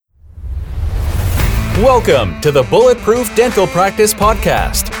Welcome to the Bulletproof Dental Practice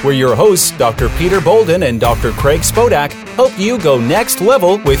Podcast, where your hosts, Dr. Peter Bolden and Dr. Craig Spodak, help you go next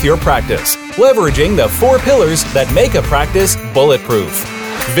level with your practice, leveraging the 4 pillars that make a practice bulletproof: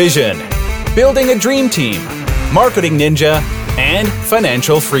 vision, building a dream team, marketing ninja, and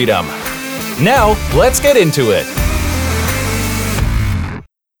financial freedom. Now, let's get into it.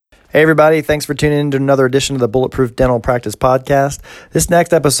 Hey everybody, thanks for tuning in to another edition of the Bulletproof Dental Practice Podcast. This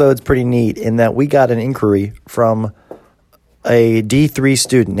next episode is pretty neat in that we got an inquiry from a D3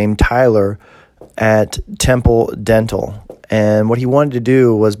 student named Tyler at Temple Dental. And what he wanted to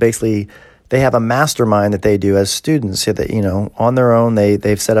do was basically, they have a mastermind that they do as students so that, on their own,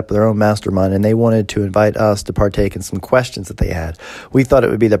 they've set up their own mastermind, and they wanted to invite us to partake in some questions that they had. We thought it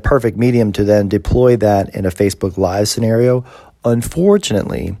would be the perfect medium to then deploy that in a Facebook Live scenario.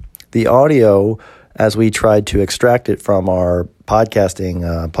 Unfortunately, the audio, as we tried to extract it from our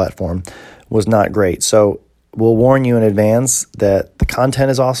podcasting platform, was not great. So we'll warn you in advance that the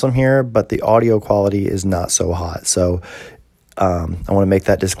content is awesome here, but the audio quality is not so hot. So I want to make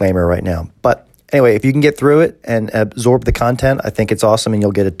that disclaimer right now. But anyway, if you can get through it and absorb the content, I think it's awesome and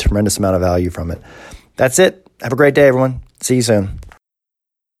you'll get a tremendous amount of value from it. That's it. Have a great day, everyone. See you soon.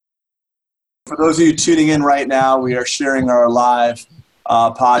 For those of you tuning in right now, we are sharing our live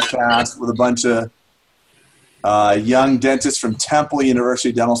podcast with a bunch of young dentists from Temple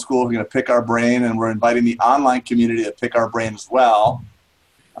University Dental School who are going to pick our brain, and we're inviting the online community to pick our brain as well.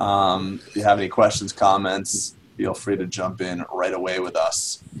 If you have any questions, comments, feel free to jump in right away with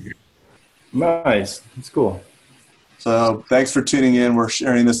us. Nice. That's cool. So thanks for tuning in. We're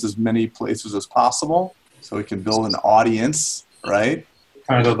sharing this as many places as possible so we can build an audience, right?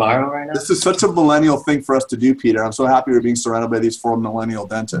 Trying to go viral right now? This is such a millennial thing for us to do, Peter. I'm so happy we're being surrounded by these 4 millennial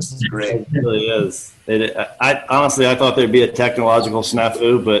dentists. It's great. It really is. Honestly, I thought there'd be a technological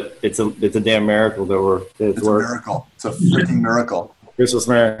snafu, but it's a damn miracle that it's a miracle. It's a freaking miracle. Christmas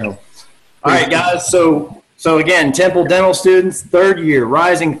miracle. All right, guys. So again, Temple Dental students,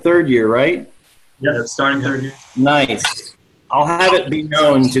 rising third year, right? Yeah, starting third year. Nice. I'll have it be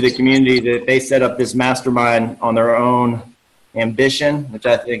known to the community that they set up this mastermind on their own ambition, which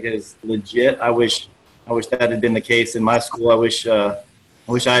I think is legit. I wish that had been the case in my school. I wish I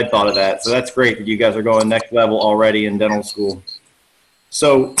had thought of that. So that's great that you guys are going next level already in dental school.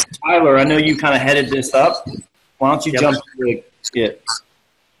 So Tyler, I know you kind of headed this up. Why don't you jump into it?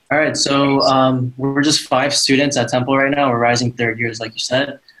 All right. So we're just 5 students at Temple right now. We're rising third years, like you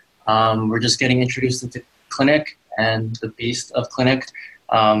said. We're just getting introduced into clinic and the beast of clinic.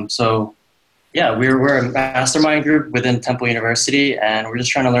 Yeah, we're a mastermind group within Temple University, and we're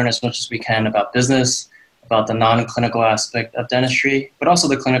just trying to learn as much as we can about business, about the non-clinical aspect of dentistry, but also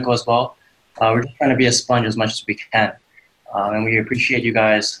the clinical as well. We're just trying to be a sponge as much as we can. And we appreciate you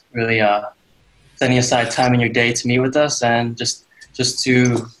guys really setting aside time in your day to meet with us and just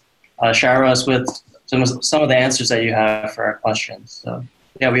to shower us with some of the answers that you have for our questions. So,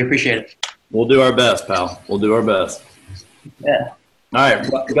 yeah, we appreciate it. We'll do our best, pal. We'll do our best. Yeah. All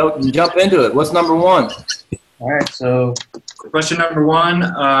right, go jump into it. What's number 1? All right, so question number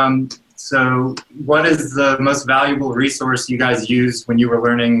 1. So what is the most valuable resource you guys used when you were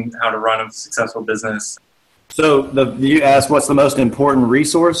learning how to run a successful business? So you asked what's the most important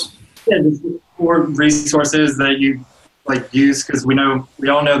resource? Yeah, or resources that you use, because we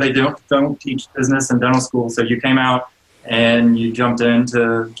all know they don't teach business in dental school. So you came out and you jumped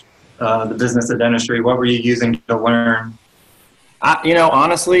into the business of dentistry. What were you using to learn?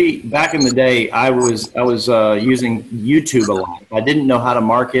 Honestly, back in the day, I was using YouTube a lot. I didn't know how to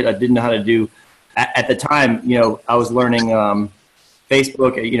market. I didn't know how to do. At the time, I was learning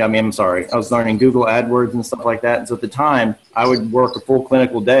Facebook. I was learning Google AdWords and stuff like that. And so at the time, I would work a full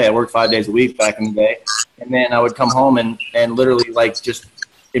clinical day. I worked 5 days a week back in the day, and then I would come home and literally just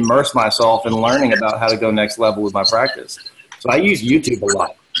immerse myself in learning about how to go next level with my practice. So I use YouTube a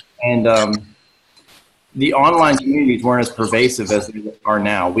lot, and the online communities weren't as pervasive as they are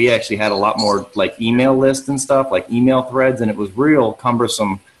now. We actually had a lot more email lists and stuff, like email threads, and it was real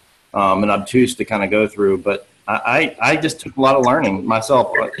cumbersome and obtuse to kind of go through. But I just took a lot of learning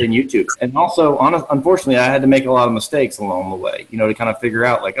myself in YouTube. And also, unfortunately, I had to make a lot of mistakes along the way, to kind of figure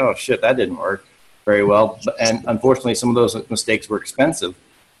out oh, shit, that didn't work very well. And unfortunately, some of those mistakes were expensive.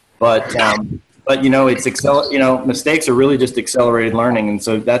 But it's mistakes are really just accelerated learning. And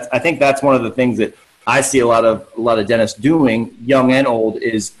so I think that's one of the things that I see a lot of dentists doing, young and old,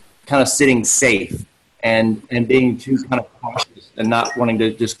 is kind of sitting safe and being too kind of cautious and not wanting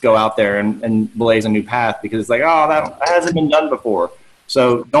to just go out there and blaze a new path because it's that hasn't been done before.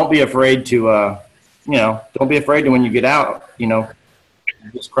 So don't be afraid to, don't be afraid to when you get out,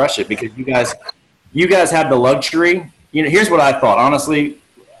 just crush it, because you guys you guys have the luxury. Here's what I thought. Honestly,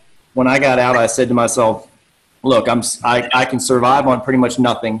 when I got out, I said to myself, look, I can survive on pretty much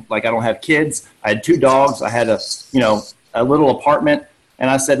nothing. Like, I don't have kids. I had 2 dogs. I had a little apartment. And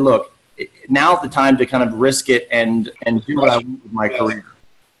I said, look, now's the time to kind of risk it and do what I want with my career.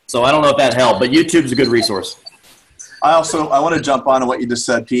 So I don't know if that helped, but YouTube's a good resource. I want to jump on to what you just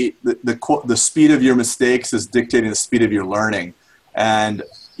said, Pete. The speed of your mistakes is dictating the speed of your learning. And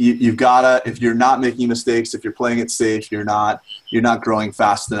you've got to, if you're not making mistakes, if you're playing it safe, you're not growing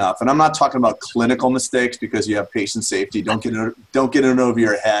fast enough. And I'm not talking about clinical mistakes because you have patient safety. Don't get it over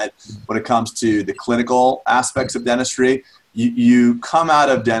your head when it comes to the clinical aspects of dentistry. You come out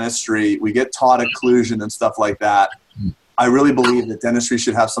of dentistry, we get taught occlusion and stuff like that. I really believe that dentistry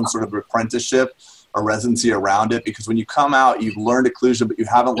should have some sort of apprenticeship or residency around it, because when you come out, you've learned occlusion, but you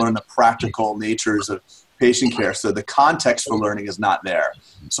haven't learned the practical natures of patient care. So the context for learning is not there.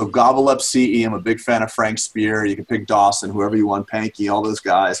 So gobble up CE. I'm a big fan of Frank Spear. You can pick Dawson, whoever you want, Pankey, all those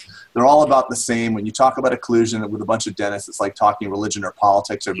guys. They're all about the same. When you talk about occlusion with a bunch of dentists, it's like talking religion or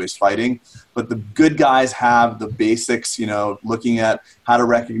politics. Everybody's fighting. But the good guys have the basics, looking at how to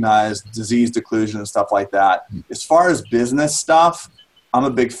recognize diseased occlusion and stuff like that. As far as business stuff, I'm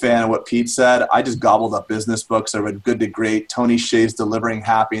a big fan of what Pete said. I just gobbled up business books. I read Good to Great, Tony Hsieh's Delivering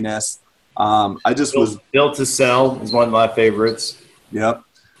Happiness. Was Built to Sell is one of my favorites. Yep.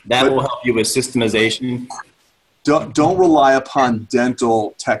 That will help you with systemization. Don't rely upon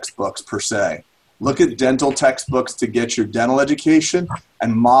dental textbooks per se. Look at dental textbooks to get your dental education,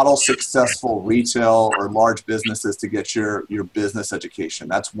 and model successful retail or large businesses to get your business education.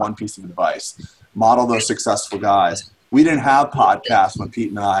 That's one piece of advice. Model those successful guys. We didn't have podcasts when Pete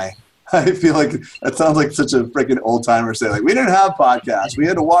and I feel like that sounds like such a freaking old timer say, like, we didn't have podcasts. We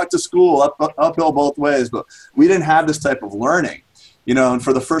had to walk to school uphill both ways, but we didn't have this type of learning. And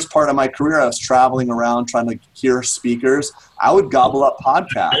for the first part of my career, I was traveling around trying to hear speakers. I would gobble up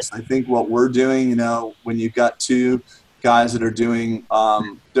podcasts. I think what we're doing, when you've got 2 guys that are doing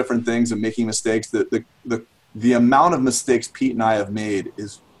different things and making mistakes, the amount of mistakes Pete and I have made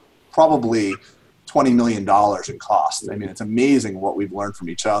is probably $20 million in cost. I mean, it's amazing what we've learned from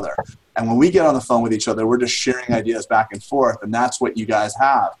each other. And when we get on the phone with each other, we're just sharing ideas back and forth. And that's what you guys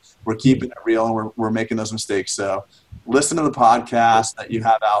have. We're keeping it real, and we're making those mistakes. So listen to the podcast that you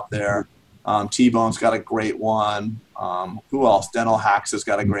have out there. T-Bone's got a great one. Who else? Dental Hacks has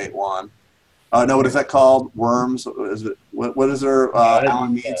got a great one. No, what is that called? Worms? Is it? What is there?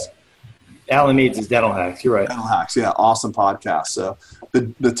 Alan Meads? Alan Meads is Dental Hacks. You're right. Dental Hacks, yeah, awesome podcast. So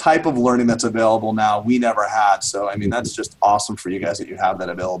the type of learning that's available now, we never had. So I mean, that's just awesome for you guys that you have that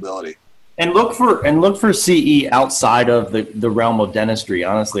availability. And look for CE outside of the realm of dentistry.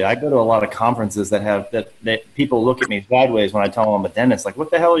 Honestly, I go to a lot of conferences that have that people look at me sideways when I tell them I'm a dentist. Like,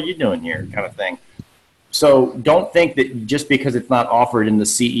 what the hell are you doing here, kind of thing. So don't think that just because it's not offered in the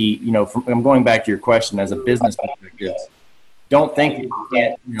CE, I'm going back to your question as a business perspective. Don't think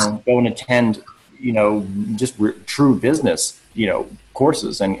that you can't, go and attend, just true business,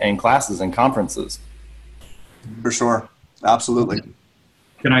 courses and classes and conferences. For sure. Absolutely.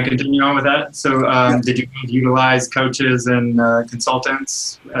 Can I continue on with that? So Did you utilize coaches and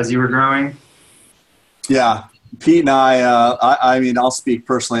consultants as you were growing? Yeah. Pete and I mean, I'll speak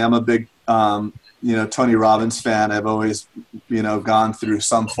personally. I'm a big, Tony Robbins fan. I've always, gone through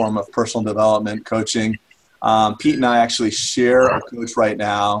some form of personal development coaching. Pete and I actually share a coach right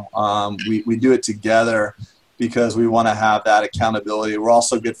now. We do it together because we want to have that accountability. We're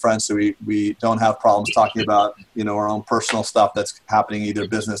also good friends, so we don't have problems talking about, our own personal stuff that's happening either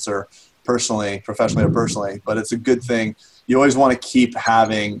business or personally, professionally or personally. But it's a good thing. You always want to keep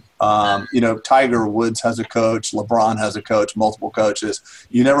having, Tiger Woods has a coach, LeBron has a coach, multiple coaches.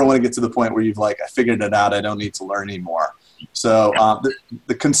 You never want to get to the point where you've I figured it out. I don't need to learn anymore. So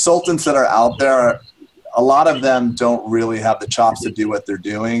the consultants that are out there, a lot of them don't really have the chops to do what they're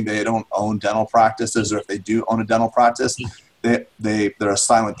doing. They don't own dental practices, or if they do own a dental practice, they're a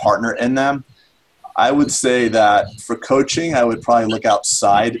silent partner in them. I would say that for coaching, I would probably look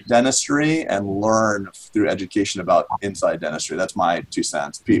outside dentistry and learn through education about inside dentistry. That's my 2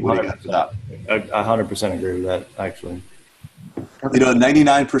 cents. Pete, what do you got for that? I 100% agree with that, actually.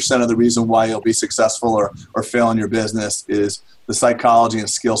 99% of the reason why you'll be successful or fail in your business is the psychology and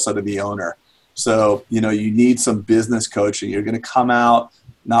skill set of the owner. So, you need some business coaching. You're going to come out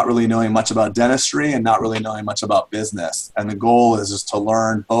not really knowing much about dentistry and not really knowing much about business. And the goal is to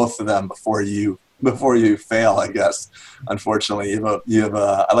learn both of them before you fail, I guess. Unfortunately,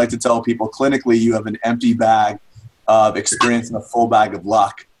 I like to tell people clinically, you have an empty bag of experience and a full bag of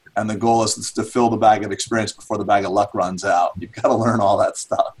luck. And the goal is to fill the bag of experience before the bag of luck runs out. You've got to learn all that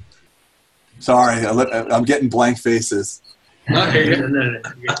stuff. Sorry, I'm getting blank faces. No.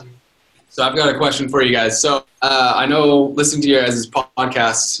 So I've got a question for you guys. So I know listening to you guys'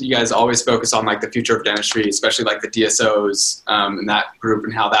 podcasts, you guys always focus on like the future of dentistry, especially like the DSOs and that group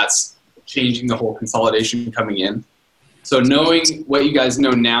and how that's changing the whole consolidation coming in. So knowing what you guys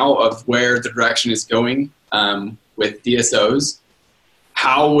know now of where the direction is going with DSOs,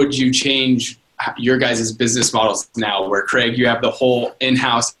 how would you change your guys' business models now where Craig, you have the whole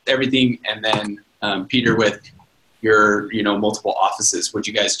in-house everything and then Peter with your, multiple offices. Would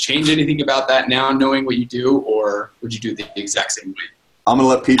you guys change anything about that now knowing what you do, or would you do the exact same way? I'm going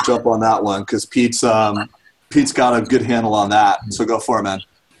to let Pete jump on that one because Pete's got a good handle on that. So go for it, man.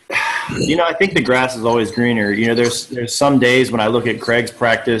 I think the grass is always greener. There's some days when I look at Craig's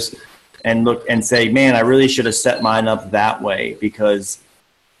practice and look and say, man, I really should have set mine up that way because.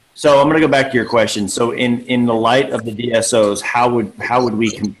 So I'm going to go back to your question. So in the light of the DSOs, how would we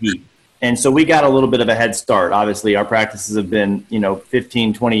compete? And so we got a little bit of a head start. Obviously, our practices have been,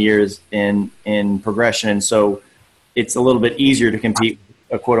 15, 20 years in progression. And so it's a little bit easier to compete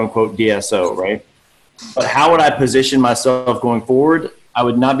a quote unquote DSO, right? But how would I position myself going forward? I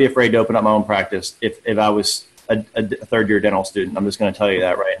would not be afraid to open up my own practice if I was a third year dental student. I'm just going to tell you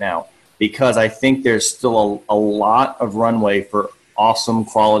that right now, because I think there's still a lot of runway for awesome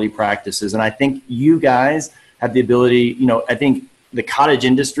quality practices. And I think you guys have the ability, I think the cottage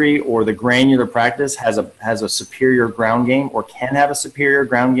industry or the granular practice has a superior ground game or can have a superior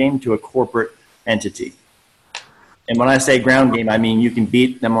ground game to a corporate entity. And when I say ground game, I mean you can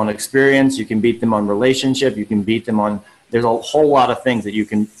beat them on experience, you can beat them on relationship, you can beat them on, there's a whole lot of things that you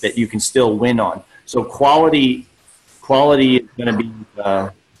can still win on. So quality is going to be,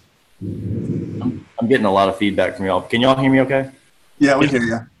 I'm getting a lot of feedback from y'all. Can y'all hear me okay? Yeah, we hear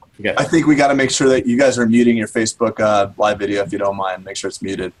you. Okay. I think we got to make sure that you guys are muting your Facebook live video if you don't mind. Make sure it's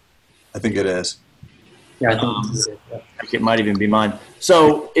muted. I think it is. Yeah, I think it might even be mine.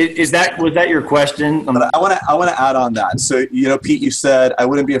 So was that your question? But I want to add on that. So, Pete, you said I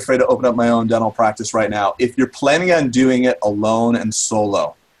wouldn't be afraid to open up my own dental practice right now. If you're planning on doing it alone and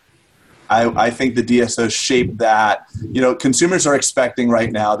solo, I think the DSOs shape that. Consumers are expecting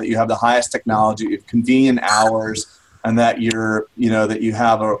right now that you have the highest technology, you have convenient hours, and that you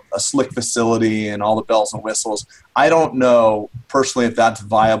have a slick facility and all the bells and whistles. I don't know personally if that's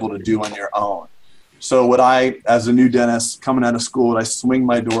viable to do on your own. So would I, as a new dentist coming out of school, would I swing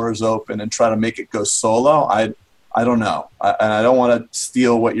my doors open and try to make it go solo? I don't know. And I don't want to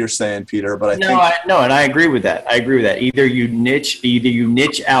steal what you're saying, Peter, but and I agree with that. Either you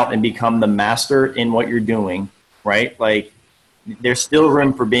niche out and become the master in what you're doing, right? Like, there's still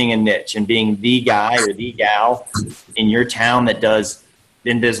room for being a niche and being the guy or the gal in your town that does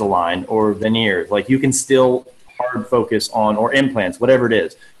Invisalign or veneers. Like, you can still hard focus on, or implants, whatever it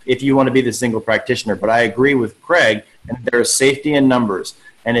is, if you want to be the single practitioner. But I agree with Craig, and there is safety in numbers.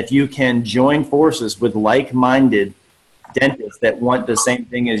 And if you can join forces with like-minded dentists that want the same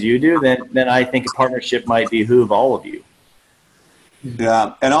thing as you do, then I think a partnership might behoove all of you.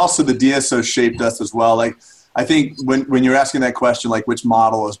 Yeah, and also the DSO shaped us as well. Like, I think when you're asking that question, like which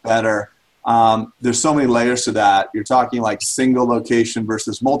model is better, there's so many layers to that. You're talking like single location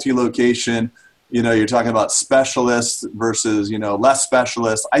versus multi-location. You're talking about specialists versus, less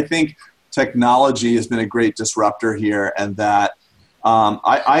specialists. I think technology has been a great disruptor here, and that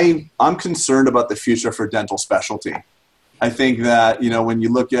I'm concerned about the future for dental specialty. I think that, when you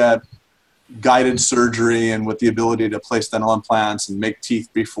look at guided surgery and with the ability to place dental implants and make teeth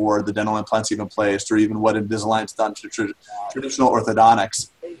before the dental implants even placed, or even what Invisalign's done to traditional orthodontics,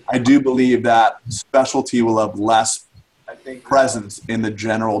 I do believe that specialty will have less presence in the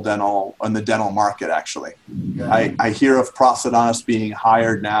dental market, actually. I hear of prosthodontists being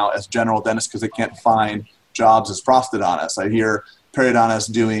hired now as general dentists because they can't find jobs as prosthodontists. I hear periodontists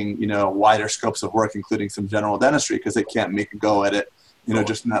doing, wider scopes of work, including some general dentistry, because they can't make a go at it,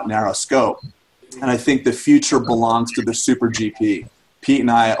 just in that narrow scope. And I think the future belongs to the super GP. Pete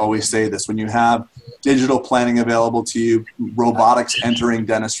and I always say this: when you have digital planning available to you, robotics entering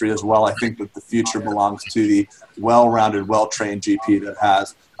dentistry as well, I think that the future belongs to the well-rounded, well-trained GP that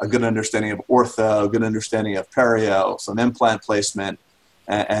has a good understanding of ortho, a good understanding of perio, some implant placement,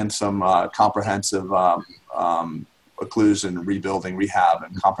 and some comprehensive occlusion, rebuilding, rehab,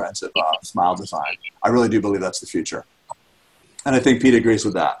 and comprehensive smile design. I really do believe that's the future. And I think Pete agrees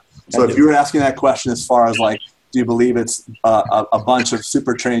with that. So if you were asking that question as far as like, do you believe it's a bunch of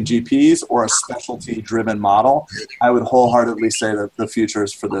super trained GPs or a specialty driven model, I would wholeheartedly say that the future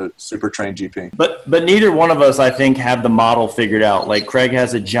is for the super trained GP. But neither one of us, I think, have the model figured out. Like, Craig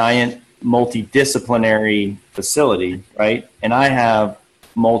has a giant multidisciplinary facility, right? And I have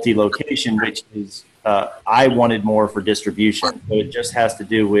multi-location, which is I wanted more for distribution. So it just has to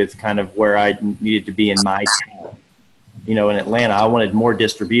do with kind of where I needed to be in my town. In Atlanta, I wanted more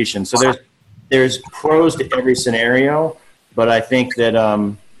distribution. So there's pros to every scenario, but I think that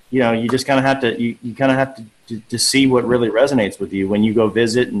you just kind of have to you kind of have to see what really resonates with you when you go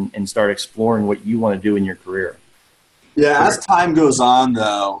visit and start exploring what you want to do in your career. Yeah, as time goes on,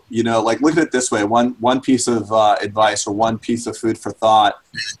 though, like look at it this way: one piece of advice or one piece of food for thought.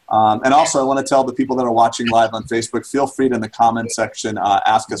 And also, I want to tell the people that are watching live on Facebook, feel free to in the comment section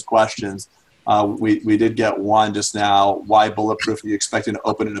ask us questions. We did get one just now. Why Bulletproof are you expecting to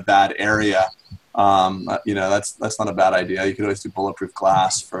open in a bad area? That's not a bad idea. You could always do Bulletproof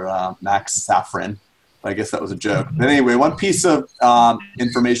glass for Max Safran. I guess that was a joke. But anyway, one piece of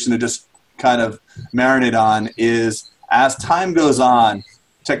information to just kind of marinate on is, as time goes on,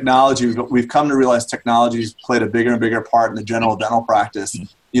 technology, we've come to realize technology's played a bigger and bigger part in the general dental practice.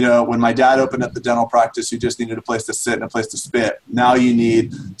 When my dad opened up the dental practice, you just needed a place to sit and a place to spit. Now you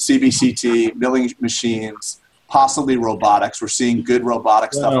need CBCT, milling machines, possibly robotics. We're seeing good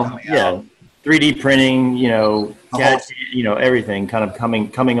robotic stuff coming out. 3D printing, CAD, everything kind of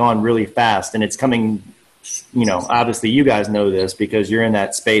coming on really fast, and it's coming. Obviously you guys know this because you're in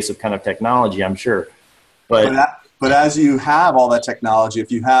that space of kind of technology, I'm sure. But as you have all that technology,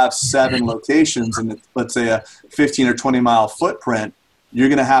 if you have 7 locations and let's say a 15 or 20 mile footprint, you're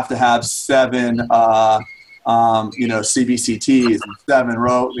going to have 7 CBCTs and 7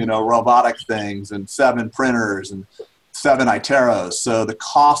 robotic things and 7 printers and 7 iTeros. So the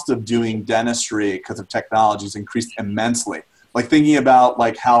cost of doing dentistry because of technology has increased immensely. Like thinking about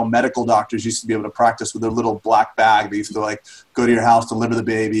like how medical doctors used to be able to practice with their little black bag. They used to go to your house, deliver the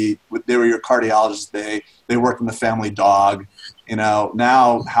baby. They were your cardiologist. They worked in the family dog.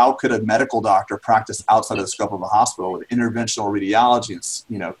 Now how could a medical doctor practice outside of the scope of a hospital with interventional radiology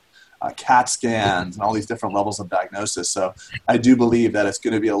and CAT scans and all these different levels of diagnosis? So I do believe that it's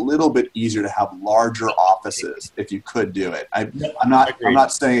going to be a little bit easier to have larger offices if you could do it. I'm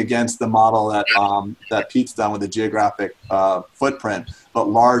not saying against the model that Pete's done with the geographic footprint, but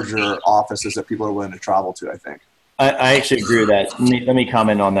larger offices that people are willing to travel to, I think. I actually agree with that. Let me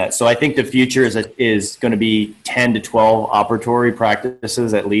comment on that. So I think the future is going to be 10 to 12 operatory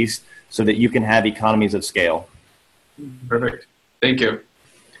practices at least, so that you can have economies of scale. Perfect. Thank you.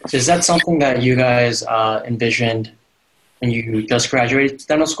 Is that something that you guys envisioned when you just graduated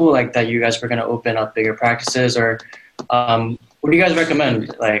dental school, like that you guys were going to open up bigger practices, or what do you guys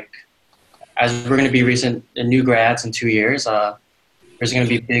recommend? Like, as we're going to be new grads in 2 years, there's going to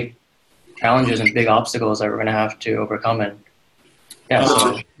be big challenges and big obstacles that we're going to have to overcome.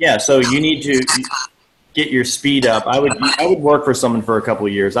 So you need to get your speed up. I would work for someone for a couple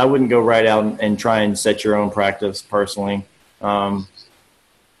of years. I wouldn't go right out and try and set your own practice personally.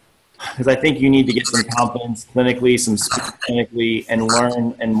 Because I think you need to get some confidence clinically, some speed clinically, and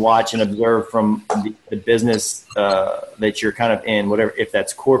learn and watch and observe from the business that you're kind of in, whatever. If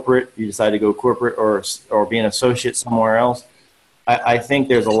that's corporate, you decide to go corporate, or be an associate somewhere else. I think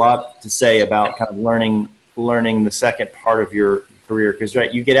there's a lot to say about kind of learning the second part of your career. Because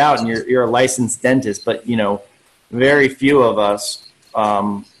you get out and you're a licensed dentist, but very few of us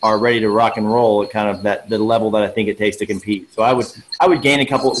are ready to rock and roll at kind of the level that I think it takes to compete. So I would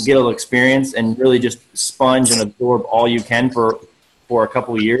get a little experience and really just sponge and absorb all you can for a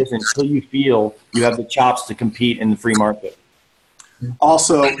couple of years until you feel you have the chops to compete in the free market.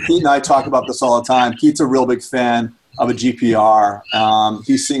 Also, Pete and I talk about this all the time. Pete's a real big fan of a GPR.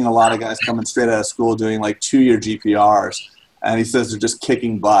 He's seeing a lot of guys coming straight out of school doing like 2-year GPRs, and he says they're just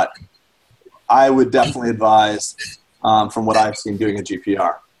kicking butt. I would definitely advise, from what I've seen, doing a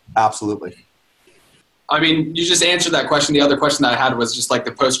GPR. Absolutely. I mean, you just answered that question. The other question that I had was just like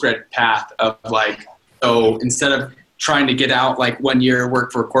the post-grad path of so instead of trying to get out like 1 year,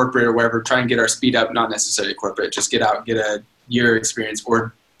 work for corporate or whatever, try and get our speed up, not necessarily corporate, just get out, get a year experience,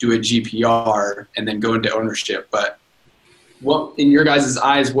 or do a GPR and then go into ownership. But what, in your guys'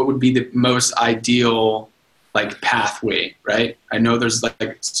 eyes, what would be the most ideal pathway, right? I know there's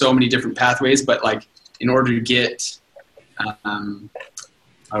so many different pathways, but in order to get, I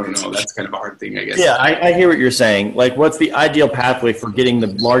don't know, that's kind of a hard thing, I guess. Yeah, I hear what you're saying. What's the ideal pathway for getting the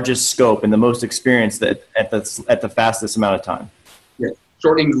largest scope and the most experience at the fastest amount of time? Yeah,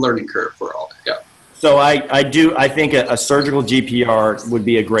 shortening the learning curve for all. Yeah. So I think a surgical GPR would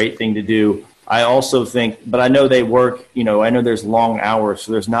be a great thing to do. I also think, but I know they work, I know there's long hours,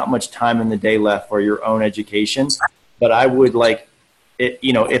 so there's not much time in the day left for your own education. But I would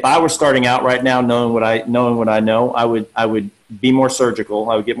if I were starting out right now, knowing what I know, I would be more surgical.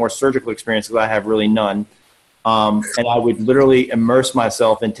 I would get more surgical experience because I have really none. And I would literally immerse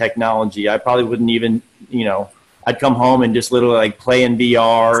myself in technology. I probably wouldn't even, I'd come home and just literally like play in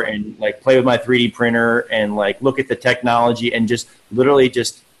VR and like play with my 3D printer and like look at the technology and just literally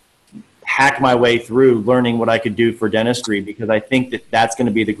just hack my way through learning what I could do for dentistry, because I think that that's going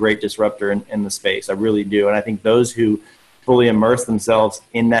to be the great disruptor in the space. I really do. And I think those who fully immerse themselves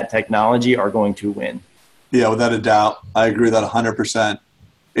in that technology are going to win. Yeah, without a doubt. I agree with that 100%.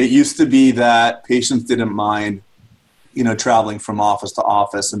 It used to be that patients didn't mind, traveling from office to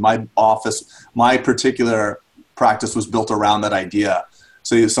office. And my particular practice was built around that idea.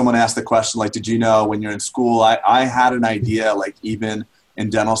 So if someone asked the question, like, did you know when you're in school? I had an idea, like even in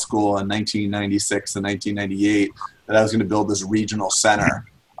dental school in 1996 and 1998, that I was going to build this regional center.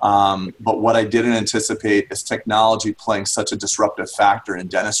 But what I didn't anticipate is technology playing such a disruptive factor in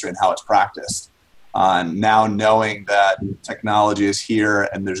dentistry and how it's practiced. Now knowing that technology is here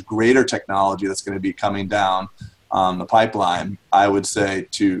and there's greater technology that's going to be coming down the pipeline, I would say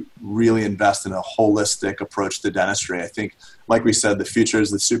to really invest in a holistic approach to dentistry. I think, like we said, the future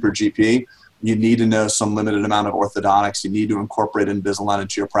is the super GP. You need to know some limited amount of orthodontics. You need to incorporate Invisalign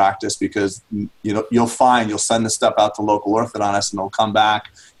into your practice, because you'll find you'll send the stuff out to local orthodontists and they'll come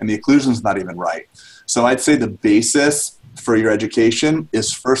back and the occlusion's not even right. So I'd say the basis for your education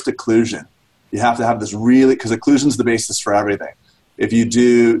is first occlusion. You have to have this because occlusion is the basis for everything. If you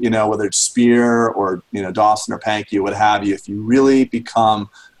do, whether it's Spear or, Dawson or Pankey or what have you, if you really become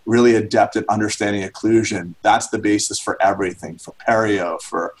really adept at understanding occlusion, that's the basis for everything, for perio,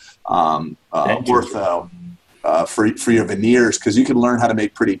 for ortho, for your veneers, because you can learn how to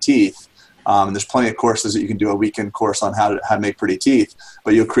make pretty teeth. And there's plenty of courses that you can do, a weekend course on how to make pretty teeth,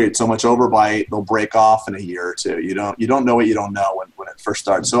 but you'll create so much overbite, they'll break off in a year or two. You don't know what you don't know when it first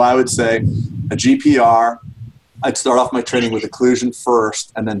starts. So I would say a GPR, I'd start off my training with occlusion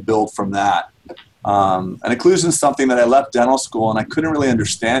first and then build from that. And occlusion is something that I left dental school and I couldn't really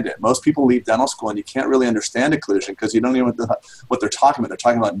understand it. Most people leave dental school and you can't really understand occlusion because you don't know what they're talking about. They're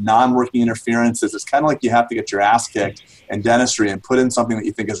talking about non-working interferences. It's kind of like you have to get your ass kicked in dentistry and put in something that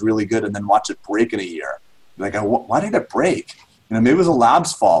you think is really good and then watch it break in a year. Like, why did it break? Maybe it was a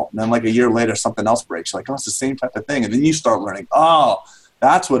lab's fault. And then like a year later, something else breaks. You're like, oh, it's the same type of thing. And then you start learning, oh,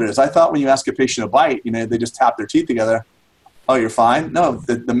 that's what it is. I thought when you ask a patient to bite, they just tap their teeth together. Oh, you're fine? No,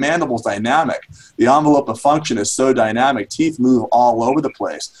 the mandible's dynamic. The envelope of function is so dynamic. Teeth move all over the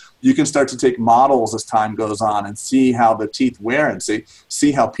place. You can start to take models as time goes on and see how the teeth wear and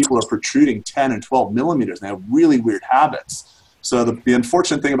see how people are protruding 10 and 12 millimeters. And they have really weird habits. So the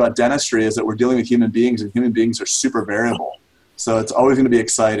unfortunate thing about dentistry is that we're dealing with human beings, and human beings are super variable. So it's always going to be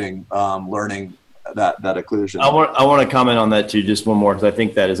exciting learning that occlusion. I want to comment on that too, just one more, because I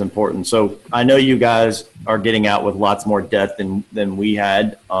think that is important. So I know you guys are getting out with lots more depth than we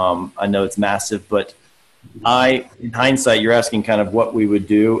had. I know it's massive, but in hindsight, you're asking kind of what we would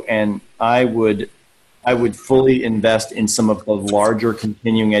do, and I would fully invest in some of the larger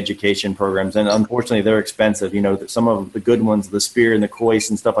continuing education programs. And unfortunately, they're expensive. Some of the good ones, the Spear and the Kois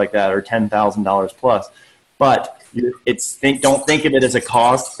and stuff like that, are $10,000 plus. But don't think of it as a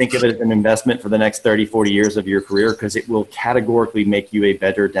cost. Think of it as an investment for the next 30, 40 years of your career, because it will categorically make you a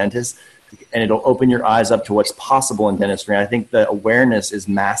better dentist, and it'll open your eyes up to what's possible in dentistry. And I think the awareness is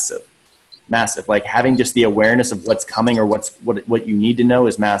massive. Like having just the awareness of what's coming or what you need to know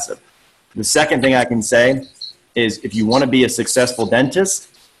is massive. The second thing I can say is, if you want to be a successful dentist,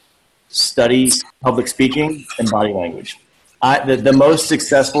 study public speaking and body language. The most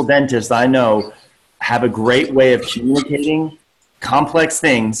successful dentists I know have a great way of communicating complex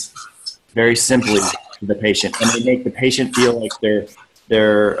things very simply to the patient, and they make the patient feel like they're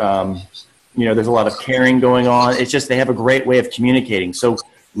there's a lot of caring going on. It's just they have a great way of communicating. So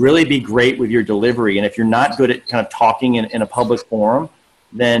really be great with your delivery, and if you're not good at kind of talking in a public forum,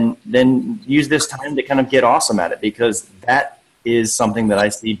 then use this time to kind of get awesome at it, because that is something that I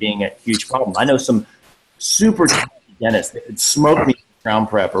see being a huge problem. I know some super talented dentists that could smoke me crown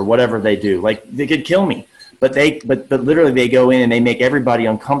prep or whatever they do. Like, they could kill me, but literally they go in and they make everybody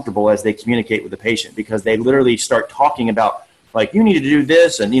uncomfortable as they communicate with the patient, because they literally start talking about, like, you need to do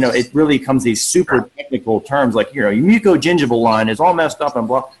this. And, it really comes these super technical terms like, your mucogingival line is all messed up and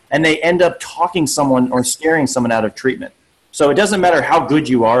blah. And they end up talking someone or scaring someone out of treatment. So it doesn't matter how good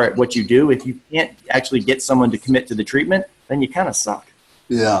you are at what you do. If you can't actually get someone to commit to the treatment, then you kind of suck.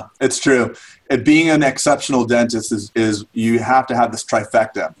 Yeah, it's true. And being an exceptional dentist is you have to have this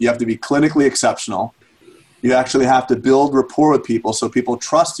trifecta. You have to be clinically exceptional. You actually have to build rapport with people so people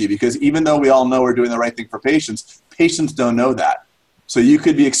trust you, because even though we all know we're doing the right thing for patients, patients don't know that. So you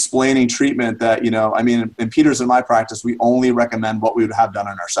could be explaining treatment that, in Peter's in my practice, we only recommend what we would have done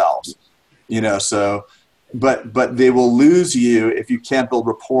on ourselves. So but they will lose you if you can't build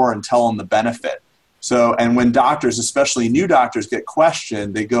rapport and tell them the benefit. So, and when doctors, especially new doctors, get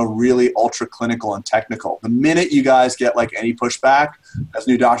questioned, they go really ultra clinical and technical. The minute you guys get like any pushback as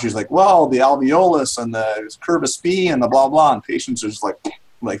new doctors, like, well, the alveolus and the curvus B and the blah, blah, and patients are just like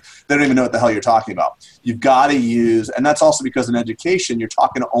they don't even know what the hell you're talking about. You've got to use, and that's also because in education, you're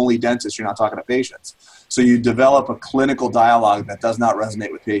talking to only dentists, you're not talking to patients. So you develop a clinical dialogue that does not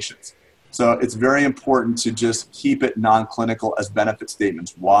resonate with patients. So it's very important to just keep it non-clinical as benefit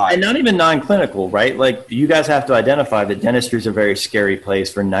statements. Why? And not even non-clinical, right? Like you guys have to identify that dentistry is a very scary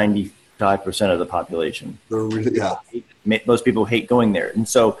place for 95% of the population. Really, yeah. Most people hate going there. And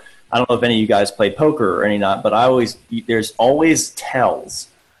so I don't know if any of you guys play poker or any not, but there's always tells,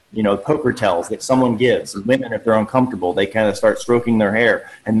 poker tells that someone gives. Women, if they're uncomfortable, they kind of start stroking their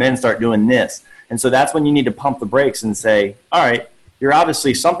hair, and men start doing this. And so that's when you need to pump the brakes and say, all right, you're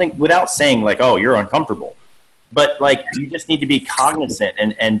obviously something, without saying like, oh, you're uncomfortable. But like, you just need to be cognizant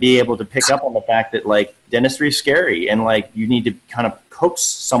and be able to pick up on the fact that like dentistry is scary, and like you need to kind of coax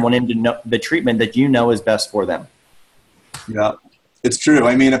someone into the treatment that you know is best for them. Yeah, it's true.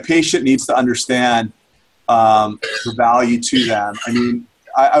 I mean, a patient needs to understand the value to them. I mean,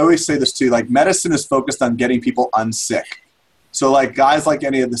 I always say this too, like medicine is focused on getting people unsick. So like guys like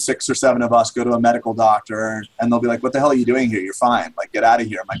any of the 6 or 7 of us go to a medical doctor and they'll be like, what the hell are you doing here? You're fine. Like, get out of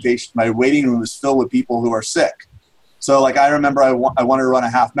here. My waiting room is filled with people who are sick. So like, I remember I wanted to run a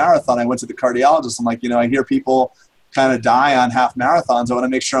half marathon. I went to the cardiologist. I'm like, I hear people kind of die on half marathons. I want to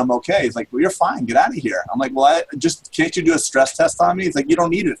make sure I'm okay. He's like, well, you're fine. Get out of here. I'm like, well, can't you do a stress test on me? He's like, you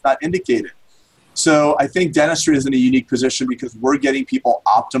don't need it. It's not indicated. So I think dentistry is in a unique position because we're getting people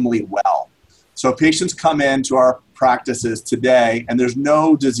optimally well. So patients come into our practices today and there's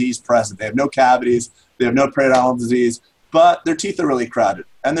no disease present. They have no cavities, they have no periodontal disease, but their teeth are really crowded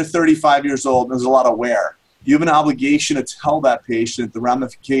and they're 35 years old and there's a lot of wear. You have an obligation to tell that patient the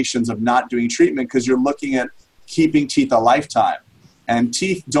ramifications of not doing treatment because you're looking at keeping teeth a lifetime. And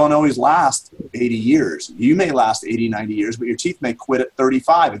teeth don't always last 80 years. You may last 80, 90 years, but your teeth may quit at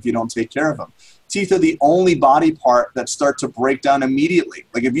 35 if you don't take care of them. Teeth are the only body part that start to break down immediately.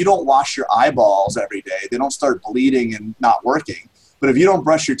 Like if you don't wash your eyeballs every day, they don't start bleeding and not working. But if you don't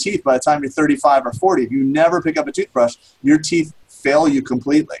brush your teeth by the time you're 35 or 40, if you never pick up a toothbrush, your teeth fail you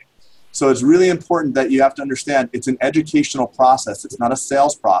completely. So it's really important that you have to understand it's an educational process. It's not a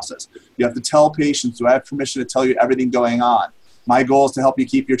sales process. You have to tell patients, do I have permission to tell you everything going on? My goal is to help you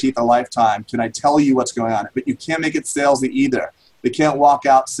keep your teeth a lifetime. Can I tell you what's going on? But you can't make it salesy either. They can't walk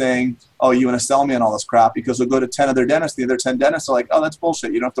out saying, oh, you want to sell me on all this crap, because they'll go to 10 of their dentists. The other 10 dentists are like, oh, that's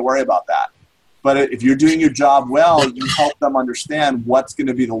bullshit. You don't have to worry about that. But if you're doing your job well, you help them understand what's going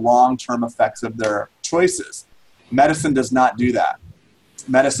to be the long-term effects of their choices. Medicine does not do that.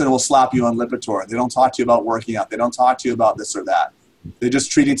 Medicine will slap you on Lipitor. They don't talk to you about working out. They don't talk to you about this or that. They're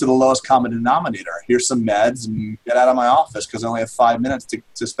just treating to the lowest common denominator. Here's some meds and get out of my office because I only have 5 minutes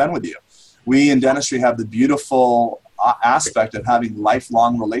to spend with you. We in dentistry have the beautiful aspect of having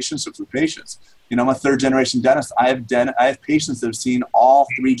lifelong relationships with patients. I'm a third-generation dentist. I have patients that have seen all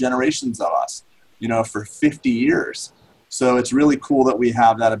 3 generations of us, for 50 years. So it's really cool that we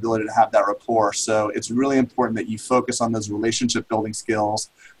have that ability to have that rapport. So it's really important that you focus on those relationship-building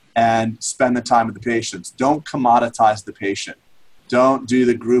skills and spend the time with the patients. Don't commoditize the patient. Don't do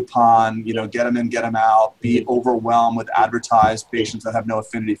the Groupon, get them in, get them out. Be overwhelmed with advertised patients that have no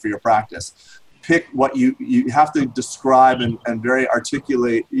affinity for your practice. Pick what you have to describe and very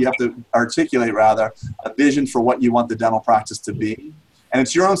articulate. You have to articulate rather a vision for what you want the dental practice to be. And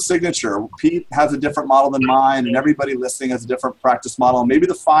it's your own signature. Pete has a different model than mine, and everybody listening has a different practice model. And maybe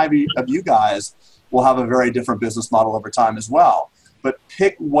the 5 of you guys will have a very different business model over time as well. But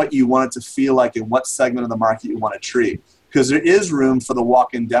pick what you want it to feel like and what segment of the market you want to treat. Because there is room for the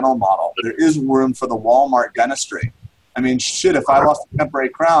walk-in dental model. There is room for the Walmart dentistry. I mean, shit, if I lost a temporary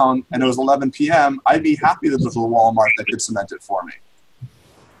crown and it was 11 p.m., I'd be happy that there was a Walmart that could cement it for me.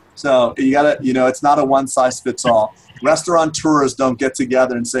 So you got to, it's not a one-size-fits-all. Restaurateurs don't get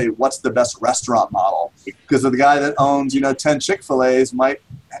together and say, what's the best restaurant model? Because the guy that owns, 10 Chick-fil-A's might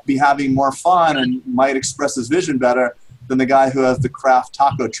be having more fun and might express his vision better than the guy who has the craft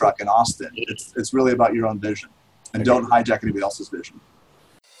taco truck in Austin. It's really about your own vision. And don't hijack anybody else's vision.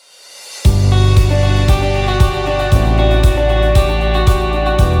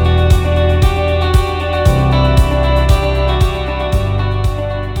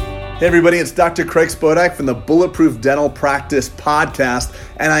 Hey everybody, it's Dr. Craig Spodak from the Bulletproof Dental Practice Podcast,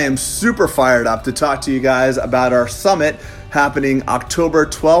 and I am super fired up to talk to you guys about our summit happening October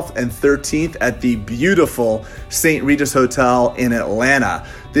 12th and 13th at the beautiful St. Regis Hotel in Atlanta.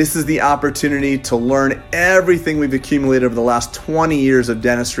 This is the opportunity to learn everything we've accumulated over the last 20 years of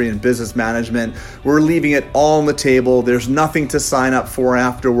dentistry and business management. We're leaving it all on the table. There's nothing to sign up for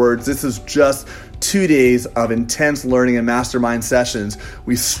afterwards. This is just 2 days of intense learning and mastermind sessions.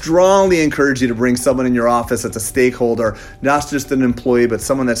 We strongly encourage you to bring someone in your office that's a stakeholder, not just an employee, but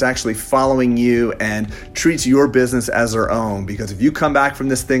someone that's actually following you and treats your business as their own. Because if you come back from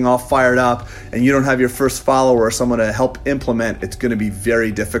this thing all fired up and you don't have your first follower or someone to help implement, it's going to be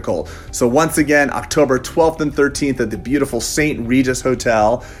very difficult. So once again, October 12th and 13th at the beautiful St. Regis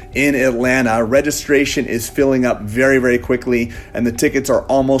Hotel in Atlanta. Registration is filling up very, very quickly and the tickets are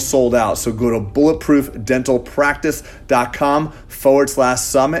almost sold out. So go to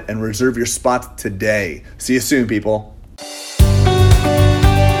bulletproofdentalpractice.com/summit and reserve your spot today. See you soon, people.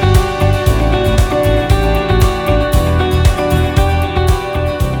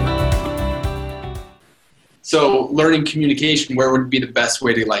 So learning communication, where would be the best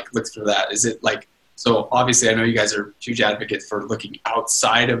way to look for that? Is it so obviously I know you guys are huge advocates for looking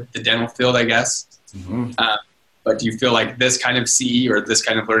outside of the dental field, I guess. Mm-hmm. But do you feel like this kind of CE or this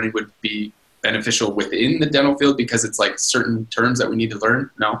kind of learning would be beneficial within the dental field because it's certain terms that we need to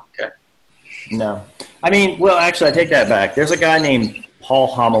learn? No? Okay. No. I mean, well, actually, I take that back. There's a guy named Paul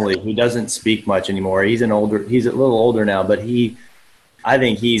Homily who doesn't speak much anymore. He's a little older now, but I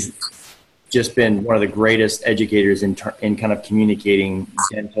think he's just been one of the greatest educators in kind of communicating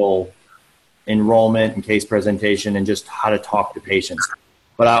dental enrollment and case presentation and just how to talk to patients.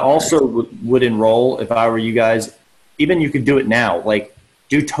 But I also would enroll, if I were you guys, even you could do it now,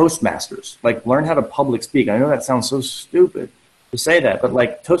 do Toastmasters, learn how to public speak. I know that sounds so stupid to say that, but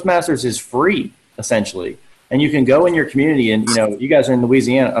Toastmasters is free essentially. And you can go in your community and, you guys are in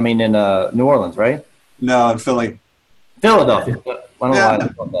Louisiana, in New Orleans, right? No, in Philadelphia.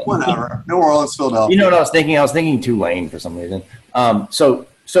 Whatever. New Orleans, Philadelphia. You know what I was thinking? I was thinking Tulane for some reason.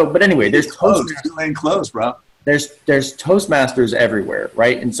 But anyway, there's Toastmasters. Tulane closed, bro. There's Toastmasters everywhere,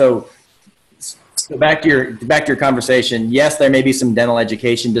 right? And so back to your conversation. Yes, there may be some dental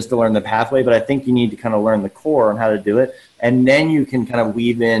education just to learn the pathway, but I think you need to kind of learn the core on how to do it, and then you can kind of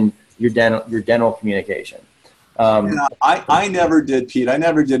weave in your dental communication. I never did, Pete. I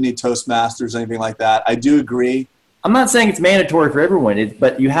never did any Toastmasters or anything like that. I do agree. I'm not saying it's mandatory for everyone,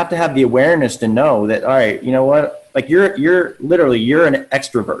 but you have to have the awareness to know that, all right, you know what? You're an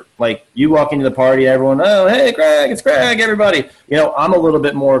extrovert. You walk into the party, everyone, oh, hey, Craig, it's Craig, everybody. I'm a little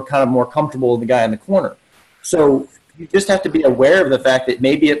bit more comfortable with the guy in the corner. So you just have to be aware of the fact that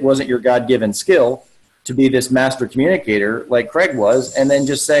maybe it wasn't your God-given skill to be this master communicator like Craig was, and then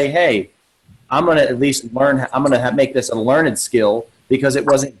just say, hey, I'm going to at least learn, I'm going to make this a learned skill because it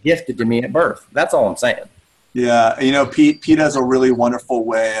wasn't gifted to me at birth. That's all I'm saying. Yeah, Pete has a really wonderful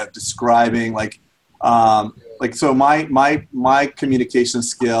way of describing so my communication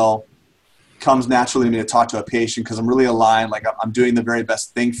skill comes naturally to me to talk to a patient because I'm really aligned, I'm doing the very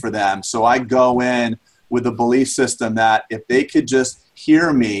best thing for them. So I go in with the belief system that if they could just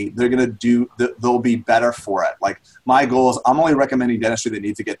hear me, they'll be better for it. My goal is I'm only recommending dentistry that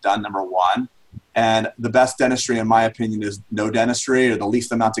needs to get done, number one. And the best dentistry, in my opinion, is no dentistry or the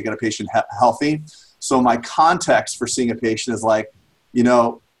least amount to get a patient healthy. So my context for seeing a patient is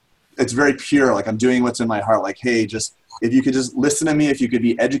it's very pure. I'm doing what's in my heart. Hey, if you could just listen to me, if you could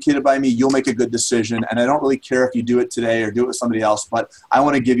be educated by me, you'll make a good decision. And I don't really care if you do it today or do it with somebody else, but I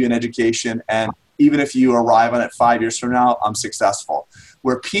want to give you an education. And even if you arrive on it 5 years from now, I'm successful.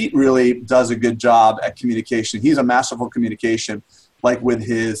 Where Pete really does a good job at communication. He's a masterful communication, with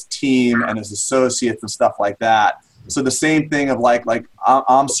his team and his associates and stuff like that. So the same thing of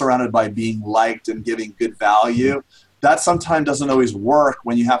I'm surrounded by being liked and giving good value. That sometimes doesn't always work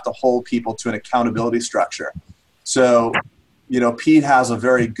when you have to hold people to an accountability structure. So, Pete has a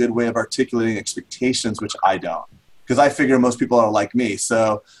very good way of articulating expectations, which I don't, because I figure most people are like me.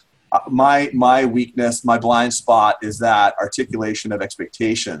 So my weakness, my blind spot is that articulation of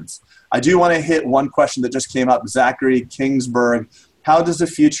expectations. I do want to hit one question that just came up. Zachary Kingsburg. How does the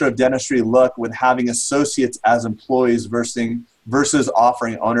future of dentistry look with having associates as employees versus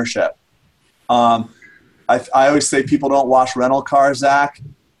offering ownership? I always say people don't wash rental cars, Zach.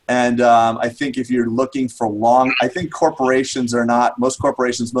 And I think if you're looking for I think most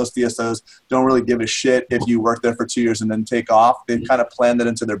corporations, most DSOs don't really give a shit if you work there for 2 years and then take off. They've kind of planned that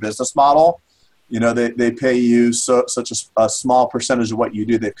into their business model. They pay you such a small percentage of what you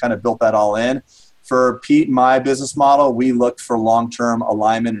do. They've kind of built that all in. For Pete, my business model, we look for long-term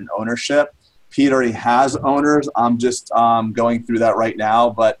alignment and ownership. Pete already has owners. I'm just going through that right now.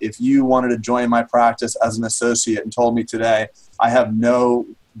 But if you wanted to join my practice as an associate and told me today I have no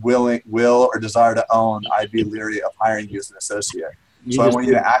will or desire to own, I'd be leery of hiring you as an associate. So I want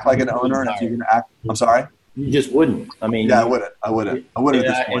you to act like an owner, and if you're going to act, I'm sorry? You just wouldn't. I mean, yeah, I wouldn't at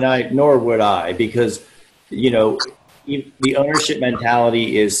this point. Nor would I, because, the ownership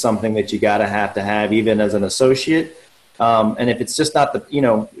mentality is something that you got to have even as an associate. And if it's just not if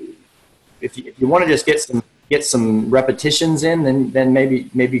you want to just get some repetitions in, then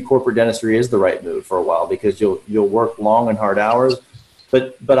maybe corporate dentistry is the right move for a while, because you'll work long and hard hours.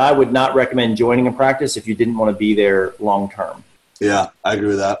 But I would not recommend joining a practice if you didn't want to be there long term. Yeah, I agree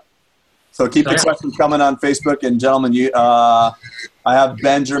with that. So keep the questions coming on Facebook. And gentlemen, I have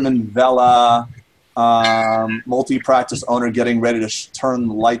Benjamin Vela, multi-practice owner, getting ready to turn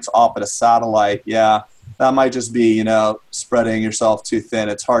the lights off at a satellite. Yeah, that might just be, spreading yourself too thin.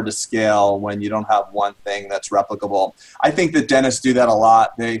 It's hard to scale when you don't have one thing that's replicable. I think that dentists do that a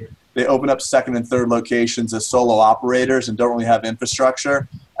lot. They open up second and third locations as solo operators and don't really have infrastructure.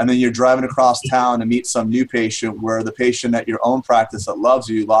 And then you're driving across town to meet some new patient, where the patient at your own practice that loves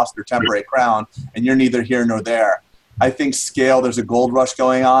you lost their temporary crown, and you're neither here nor there. I think scale, there's a gold rush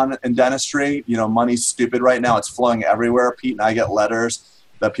going on in dentistry. Money's stupid right now. It's flowing everywhere. Pete and I get letters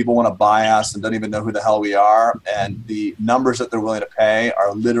that people want to buy us and don't even know who the hell we are. And the numbers that they're willing to pay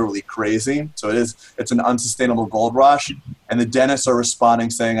are literally crazy. So it's an unsustainable gold rush. And the dentists are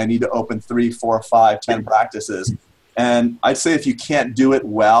responding saying, I need to open 3, 4, 5, 10 practices. And I'd say if you can't do it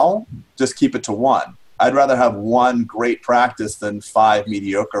well, just keep it to one. I'd rather have one great practice than 5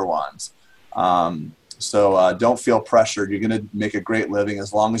 mediocre ones. So don't feel pressured. You're going to make a great living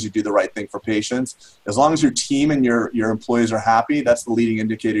as long as you do the right thing for patients. As long as your team and your employees are happy, that's the leading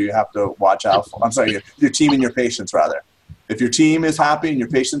indicator you have to watch out for. I'm sorry, your team and your patients, rather. If your team is happy and your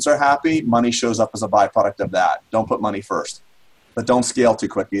patients are happy, money shows up as a byproduct of that. Don't put money first. But don't scale too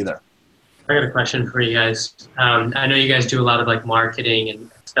quick either. I got a question for you guys. I know you guys do a lot of marketing and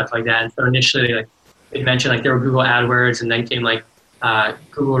stuff like that. And so initially, they mentioned there were Google AdWords, and then came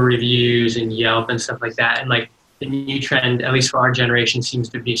Google reviews and Yelp and stuff like that. And the new trend, at least for our generation, seems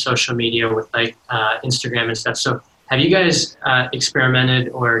to be social media with Instagram and stuff. So have you guys experimented,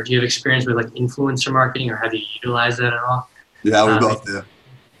 or do you have experience with influencer marketing, or have you utilized that at all? Yeah, we both do.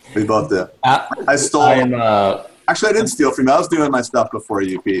 We both do. I stole. Actually, I didn't steal from you. I was doing my stuff before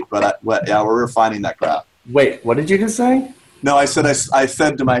you, Pete. But we're refining that crap. Wait, what did you just say? No, I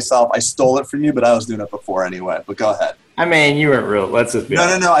said to myself, I stole it from you, but I was doing it before anyway. But go ahead. I mean, you weren't real. Let's just be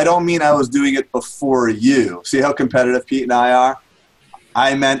honest. No. I don't mean I was doing it before you. See how competitive Pete and I are?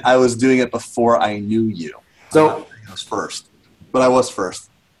 I meant I was doing it before I knew you. So I was first. But I was first.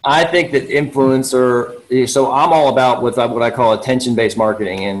 I think that influencer. So I'm all about what I call attention-based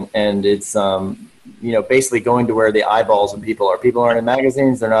marketing, and it's basically going to where the eyeballs of people are. People aren't in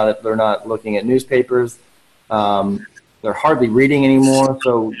magazines. They're not looking at newspapers. They're hardly reading anymore.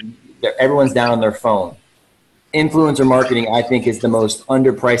 So everyone's down on their phone. Influencer marketing, I think, is the most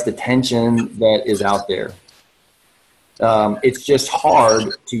underpriced attention that is out there. It's just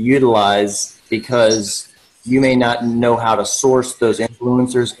hard to utilize because you may not know how to source those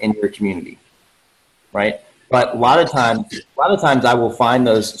influencers in your community, right? But a lot of times I will find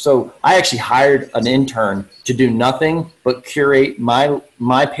those. So I actually hired an intern to do nothing but curate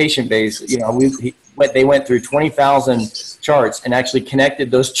my patient base. They went through 20,000 charts and actually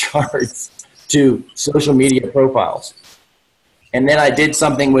connected those charts to social media profiles. And then I did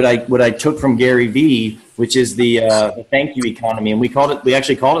something what I took from Gary Vee, which is the thank you economy. And we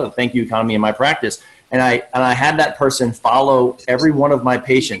actually called it the thank you economy in my practice. And I had that person follow every one of my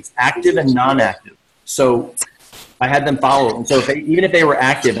patients, active and non-active. So I had them follow. And so even if they were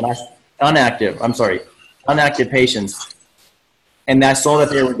active and unactive patients, and I saw that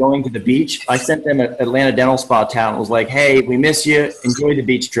they were going to the beach, I sent them an Atlanta Dental Spa towel. It was like, hey, we miss you. Enjoy the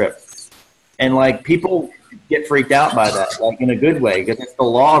beach trip. And people get freaked out by that, in a good way, because it's the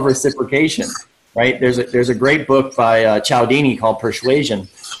law of reciprocation, right? There's a great book by Cialdini called Persuasion,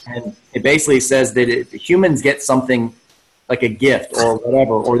 and it basically says that if humans get something like a gift or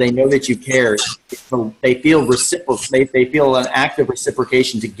whatever, or they know that you care, so they feel reciprocal. They feel an act of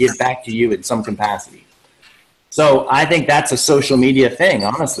reciprocation to give back to you in some capacity. So I think that's a social media thing.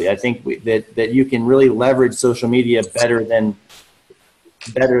 Honestly, I think that you can really leverage social media better than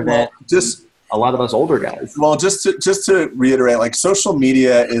just a lot of us older guys. Well, just to reiterate, social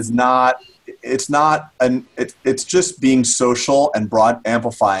media is not. It's just being social and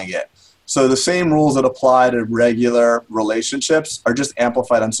amplifying it. So the same rules that apply to regular relationships are just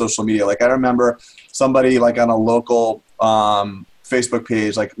amplified on social media. I remember somebody on a local Facebook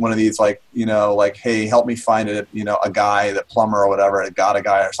page, one of these, hey, help me find a guy, the plumber or whatever, got a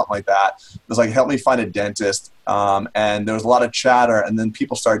guy or something like that. It was help me find a dentist. And there was a lot of chatter, and then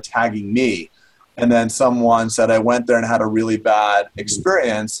people started tagging me. And then someone said I went there and had a really bad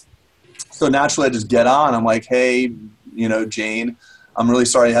experience. So naturally I just get on. I'm like, hey, Jane, I'm really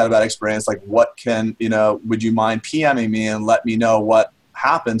sorry you had a bad experience. Like, what can, would you mind PMing me and let me know what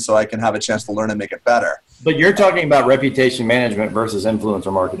happened so I can have a chance to learn and make it better? But you're talking about reputation management versus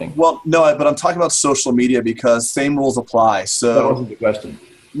influencer marketing. Well, no, but I'm talking about social media because same rules apply. So that wasn't the question.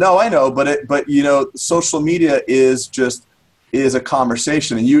 No, I know, but social media is a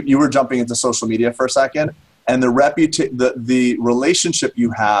conversation, and you were jumping into social media for a second, and the relationship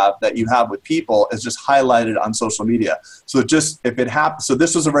that you have with people is just highlighted on social media. So if it happens, so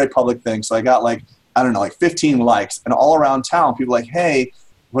this was a very public thing. So I got 15 likes, and all around town, people like, hey,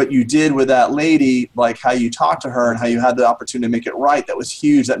 what you did with that lady, like how you talked to her and how you had the opportunity to make it right, that was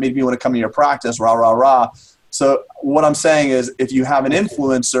huge. That made me want to come to your practice, rah, rah, rah. So what I'm saying is if you have an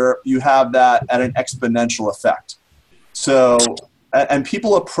influencer, you have that at an exponential effect. So, and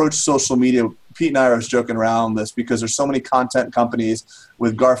people approach social media. Pete and I are joking around this because there's so many content companies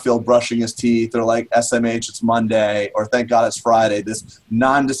with Garfield brushing his teeth, or like SMH, it's Monday, or thank God it's Friday, this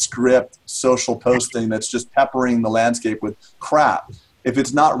nondescript social posting that's just peppering the landscape with crap. If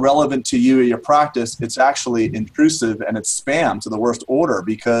it's not relevant to you or your practice, it's actually intrusive and it's spam to the worst order,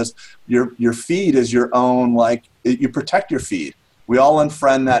 because your feed is your own, you protect your feed. We all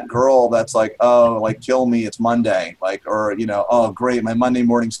unfriend that girl that's like, oh, like, kill me, it's Monday. Oh, great, my Monday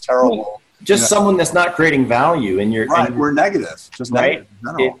morning's terrible. Just someone that's not creating value in your... Right, we're negative. Just right?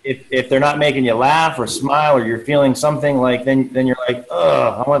 Negative if they're not making you laugh or smile, or you're feeling something, then you're like,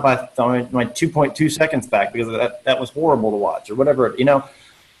 ugh, I want my 2.2 seconds back because that was horrible to watch, or whatever,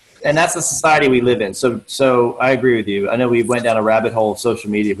 And that's the society we live in. So I agree with you. I know we went down a rabbit hole of social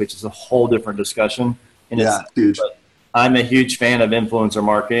media, which is a whole different discussion. Yeah, huge. But I'm a huge fan of influencer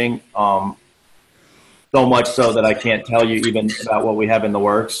marketing, so much so that I can't tell you even about what we have in the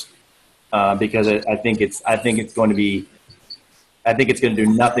works. Because I think it's going to do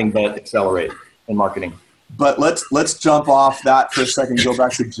nothing but accelerate in marketing. But let's jump off that for a second and go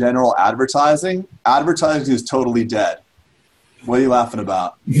back to general advertising. Advertising is totally dead. What are you laughing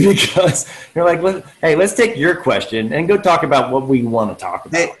about? Because you're like, let's take your question and go talk about what we want to talk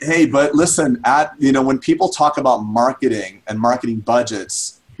about. Hey, but listen, when people talk about marketing and marketing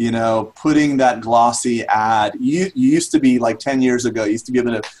budgets, putting that glossy ad, you used to be, like 10 years ago, you used to be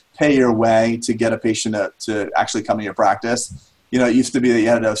able to pay your way to get a patient to actually come to your practice. It used to be that you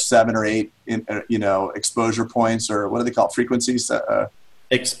had to have 7 or 8, exposure points, or what do they call it? Frequencies? Touch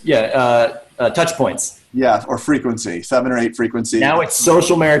points. Yeah, or frequency, 7 or 8 frequency. Now it's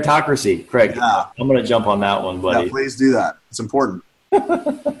social meritocracy, Craig. Yeah. I'm going to jump on that one, buddy. Yeah, please do that. It's important.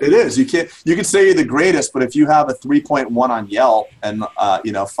 It is. You can say you're the greatest, but if you have a 3.1 on Yelp and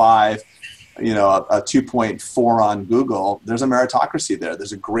 5, a 2.4 on Google, there's a meritocracy there.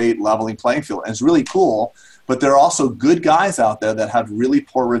 There's a great leveling playing field, and it's really cool. But there are also good guys out there that have really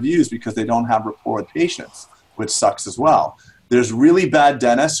poor reviews because they don't have rapport with patients, which sucks as well. There's really bad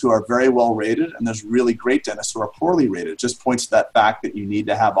dentists who are very well rated, and there's really great dentists who are poorly rated. It just points to that fact that you need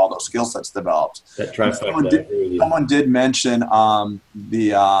to have all those skill sets developed. Someone did mention the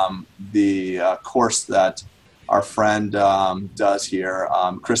course that our friend does here,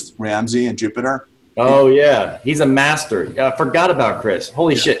 Chris Ramsey in Jupiter. Oh, yeah. He's a master. I forgot about Chris.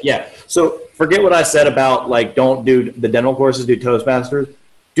 Holy shit. Yeah. So forget what I said about, don't do the dental courses, do Toastmasters.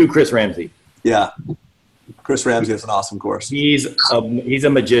 Do Chris Ramsey. Yeah. Chris Ramsey is an awesome course. He's a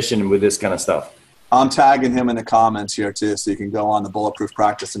magician with this kind of stuff. I'm tagging him in the comments here too, so you can go on the Bulletproof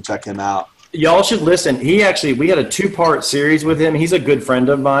Practice and check him out. Y'all should listen. We had a 2-part series with him. He's a good friend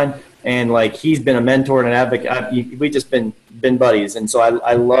of mine, and he's been a mentor and an advocate. We just been buddies, and so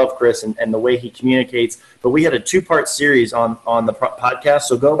I love Chris and the way he communicates. But we had a 2-part series on the podcast,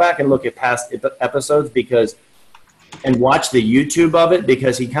 so go back and look at past episodes and watch the YouTube of it,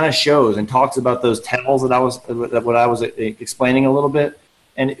 because he kind of shows and talks about those tells that I was explaining a little bit,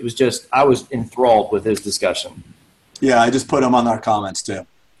 and it was just, I was enthralled with his discussion. Yeah, I just put him on our comments too.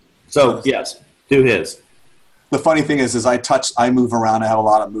 So yes, do his. The funny thing is I move around, I have a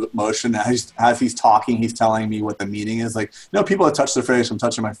lot of motion. As he's talking, he's telling me what the meaning is. People that touch their face, I'm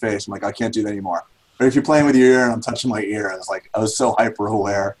touching my face. I'm like, I can't do that anymore. Or if you're playing with your ear and I'm touching my ear, I was so hyper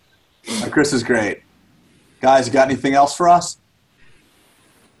aware. Chris is great. Guys, you got anything else for us?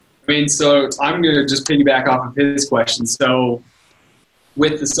 So I'm going to just piggyback off of his question. So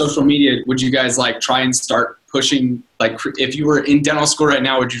with the social media, would you guys try and start pushing, if you were in dental school right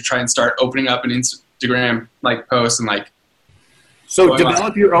now, would you try and start opening up an Instagram post and So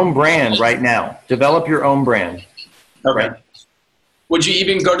develop your own brand right now. Develop your own brand. Okay. Right? would you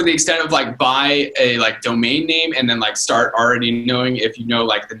even go to the extent of like buy a like domain name and then like start already knowing if you know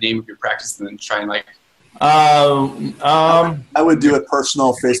like the name of your practice and then try and like I would do a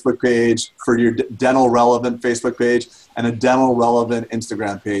personal Facebook page for your dental relevant Facebook page and a dental relevant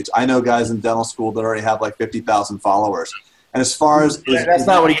Instagram page. I know guys in dental school that already have like 50,000 followers. And as far as that's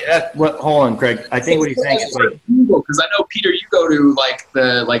not what hold on, Craig. I think what he's saying is like Google, because I know Peter, you go to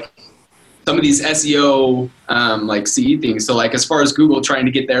like some of these SEO like CE things. So like as far as Google trying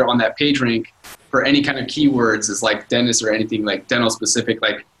to get there on that page rank for any kind of keywords is like dentist or anything like dental specific.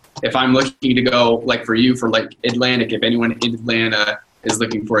 Like if I'm looking to go like for you for like Atlantic, if anyone in Atlanta is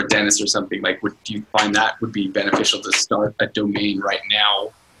looking for a dentist or something, like do you find that would be beneficial to start a domain right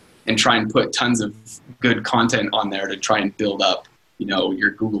now and try and put tons of good content on there to try and build up, you know,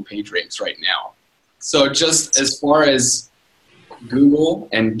 your Google page ranks right now? So just as far as Google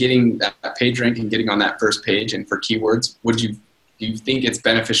and getting that page rank and getting on that first page and for keywords, do you think it's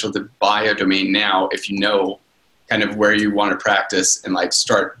beneficial to buy a domain now if you know kind of where you want to practice and like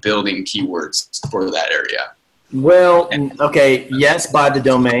start building keywords for that area? Well, okay, yes, buy the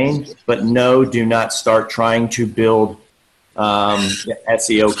domain, but no, do not start trying to build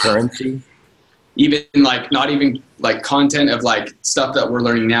SEO currency. Even like not even like content of like stuff that we're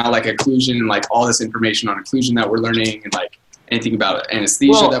learning now, like occlusion and like all this information on occlusion that we're learning and like anything about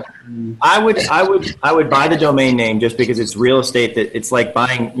anesthesia. Well, I would buy the domain name just because it's real estate. That it's like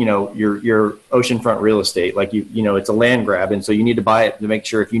buying, you know, your oceanfront real estate. Like you know, it's a land grab, and so you need to buy it to make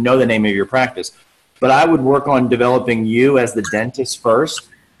sure if you know the name of your practice. But I would work on developing you as the dentist first,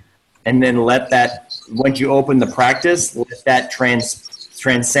 and then let that, once you open the practice, let that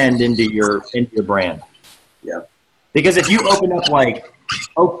transcend into your brand. Yeah. Because if you open up like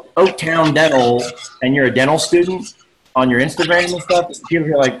Oaktown Dental and you're a dental student on your Instagram and stuff,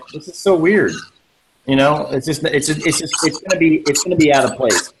 people are like, this is so weird. You know, it's gonna be out of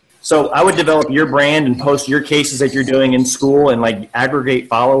place. So I would develop your brand and post your cases that you're doing in school and like aggregate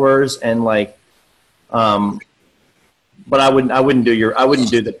followers and like, but I wouldn't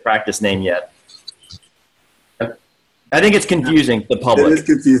do the practice name yet. I think it's confusing to the public. It is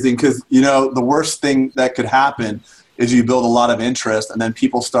confusing because, you know, the worst thing that could happen is you build a lot of interest and then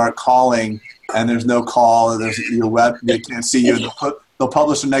people start calling and there's no call, and there's your web, they can't see you, and they'll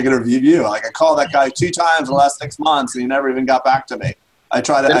publish a negative review. Like, I called that guy 2 times in the last 6 months and he never even got back to me. I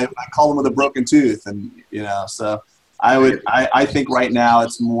called him with a broken tooth, and, you know, so I think right now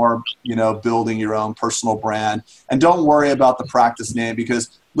it's more, you know, building your own personal brand, and don't worry about the practice name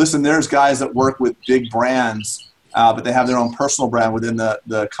because, listen, there's guys that work with big brands, but they have their own personal brand within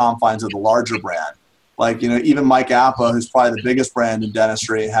the confines of the larger brand. Like, you know, even Mike Appa, who's probably the biggest brand in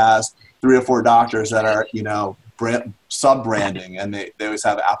dentistry, has 3 or 4 doctors that are, you know, sub-branding, and they always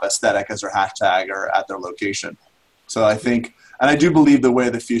have Appa Aesthetic as their hashtag or at their location. So I think, and I do believe the way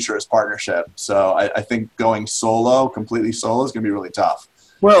of the future is partnership. So I think going completely solo is going to be really tough.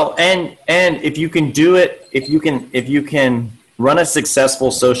 Well, and if you can do it, if you can run a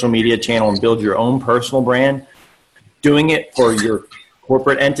successful social media channel and build your own personal brand, doing it for your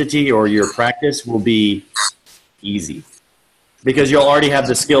corporate entity or your practice will be easy because you'll already have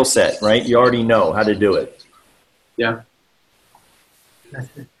the skill set, right? You already know how to do it. Yeah.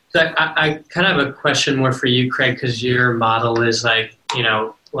 So I kind of have a question more for you, Craig, because your model is like, you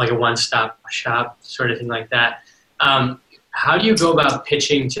know, like a one-stop shop sort of thing like that. How do you go about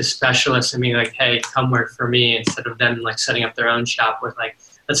pitching to specialists and being like, hey, come work for me, instead of them like setting up their own shop with like,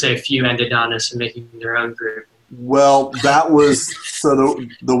 let's say a few endodontists and making their own group? Well, that was, so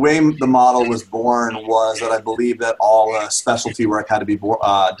the way the model was born was that I believe that all specialty work had to be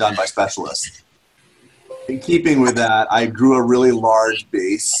done by specialists. In keeping with that, I grew a really large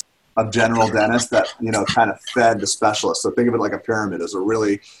base of general dentists that, you know, kind of fed the specialists. So think of it like a pyramid. It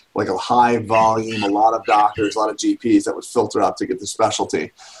was like a high volume, a lot of doctors, a lot of GPs that would filter out to get the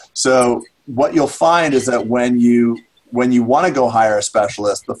specialty. So what you'll find is that when you want to go hire a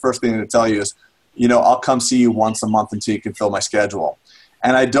specialist, the first thing to tell you is, you know, I'll come see you once a month until you can fill my schedule.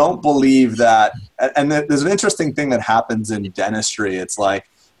 And I don't believe that, and there's an interesting thing that happens in dentistry. It's like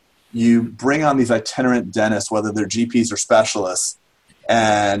you bring on these itinerant dentists, whether they're GPs or specialists,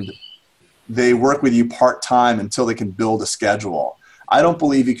 and they work with you part-time until they can build a schedule. I don't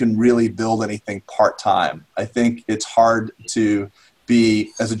believe you can really build anything part-time. I think it's hard to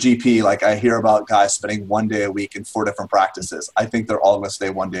be, as a GP, like I hear about guys spending 1 day a week in 4 different practices. I think they're all going to stay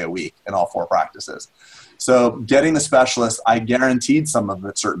 1 day a week in all 4 practices. So getting the specialist, I guaranteed some of them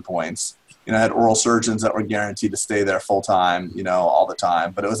at certain points. You know, I had oral surgeons that were guaranteed to stay there full time, you know, all the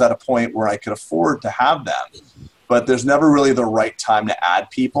time. But it was at a point where I could afford to have them. but there's never really the right time to add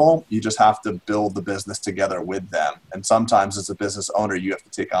people. You just have to build the business together with them. And sometimes as a business owner, you have to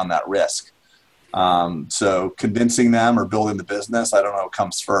take on that risk. So convincing them or building the business, I don't know what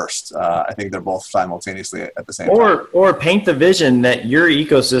comes first. I think they're both simultaneously at the same time. Or paint the vision that your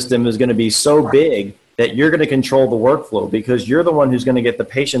ecosystem is going to be so big that you're going to control the workflow because you're the one who's going to get the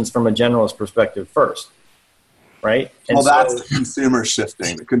patients from a generalist perspective first, right? And well, that's the consumer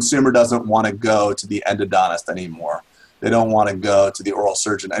shifting. The consumer doesn't want to go to the endodontist anymore. They don't want to go to the oral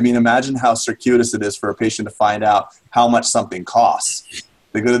surgeon. I mean, imagine how circuitous it is for a patient to find out how much something costs.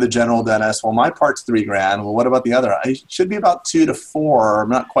 They go to the general dentist. Well, my part's $3,000. Well, what about the other? It should be about 2 to 4. I'm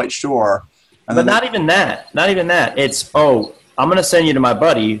not quite sure. But not even that. Not even that. It's, I'm going to send you to my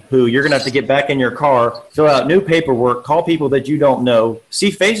buddy who you're going to have to get back in your car, fill out new paperwork, call people that you don't know,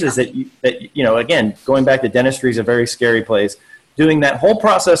 see faces that you know, again, going back to dentistry is a very scary place, doing that whole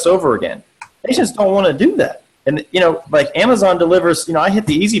process over again. Patients don't want to do that. And, you know, like Amazon delivers, you know, I hit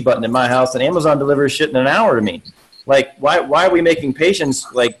the easy button in my house and Amazon delivers shit in an hour to me. Like, why are we making patients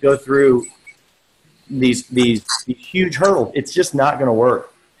like go through these huge hurdles? It's just not going to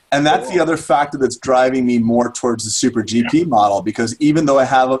work. And that's the other factor that's driving me more towards the super GP model, because even though I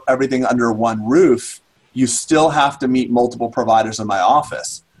have everything under one roof, you still have to meet multiple providers in my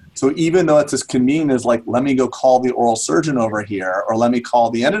office. So even though it's as convenient as like, let me go call the oral surgeon over here, or let me call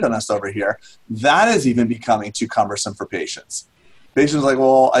the endodontist over here, that is even becoming too cumbersome for patients. Patients are like,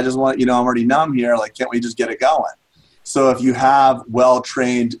 well, I just want, you know, I'm already numb here. Like, can't we just get it going? So if you have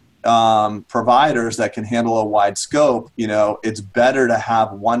well-trained providers that can handle a wide scope, you know, it's better to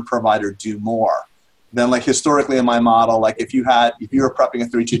have one provider do more than like historically in my model. Like if you were prepping a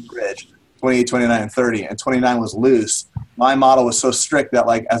 3-tooth bridge, 28, 29, and 30, and 29 was loose, my model was so strict that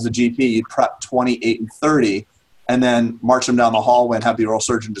like as a GP, you'd prep 28 and 30 and then march them down the hallway and have the oral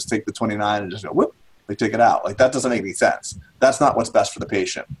surgeon just take the 29 and just go, whoop, they take it out. Like that doesn't make any sense. That's not what's best for the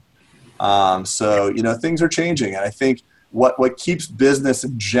patient. So, you know, things are changing. And I think what keeps business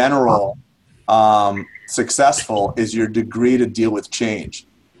in general successful is your degree to deal with change.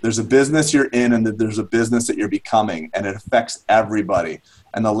 There's a business you're in and there's a business that you're becoming, and it affects everybody.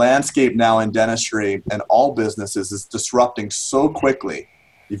 And the landscape now in dentistry and all businesses is disrupting so quickly.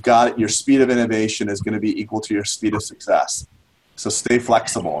 You've got it. Your speed of innovation is going to be equal to your speed of success. So stay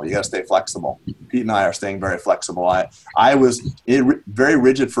flexible. You got to stay flexible. Pete and I are staying very flexible. I was very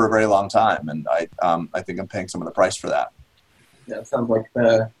rigid for a very long time, and I think I'm paying some of the price for that. Yeah, it sounds like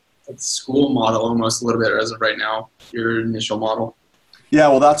the school model almost a little bit as of right now, your initial model. Yeah,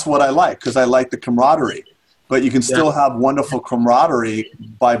 well, that's what I like, because I like the camaraderie. But you can still have wonderful camaraderie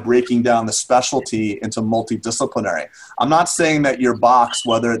by breaking down the specialty into multidisciplinary. I'm not saying that your box,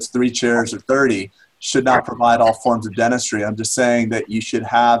 whether it's 3 chairs or 30, should not provide all forms of dentistry. I'm just saying that you should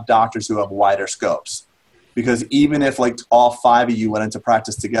have doctors who have wider scopes. Because even if like all 5 of you went into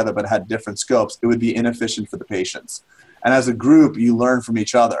practice together but had different scopes, it would be inefficient for the patients. And as a group, you learn from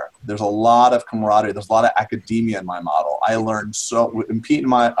each other. There's a lot of camaraderie. There's a lot of academia in my model. I learned so, in Pete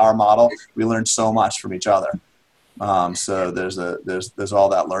and our model, we learned so much from each other. So there's all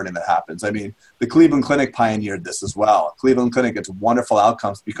that learning that happens. I mean, the Cleveland Clinic pioneered this as well. Cleveland Clinic gets wonderful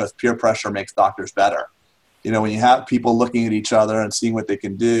outcomes because peer pressure makes doctors better. You know, when you have people looking at each other and seeing what they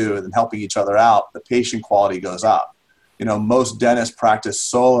can do and helping each other out, the patient quality goes up. You know, most dentists practice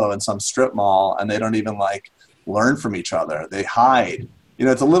solo in some strip mall, and they don't even like learn from each other. They hide. You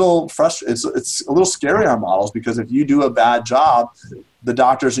know, it's a little frustrating. It's a little scary, our models, because if you do a bad job, the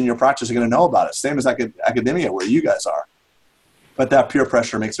doctors in your practice are going to know about it. Same as academia, where you guys are. But that peer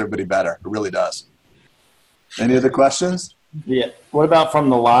pressure makes everybody better. It really does. Any other questions? Yeah. What about from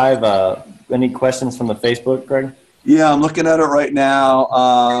the live? Any questions from the Facebook, Greg? Yeah, I'm looking at it right now.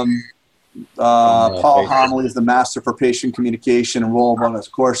 Paul Homily is the master for patient communication and roll on his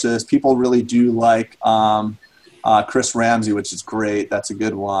courses. People really do like Chris Ramsey, which is great. That's a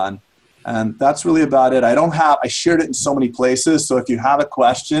good one. And that's really about it. I shared it in so many places. So if you have a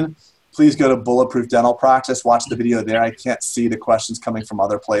question, please go to Bulletproof Dental Practice. Watch the video there. I can't see the questions coming from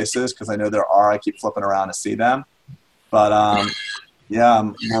other places because I know there are. I keep flipping around to see them. But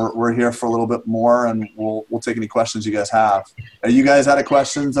yeah, we're here for a little bit more, and we'll take any questions you guys have. Are you guys out of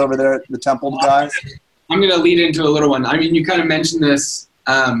questions over there at the Temple, guys? I'm going to lead into a little one. I mean, you kind of mentioned this,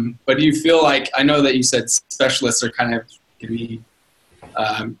 but do you feel like, I know that you said specialists are kind of going to be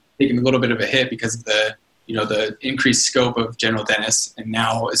taking a little bit of a hit because of the increased scope of general dentists, and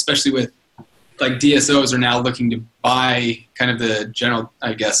now especially with like DSOs are now looking to buy kind of the general,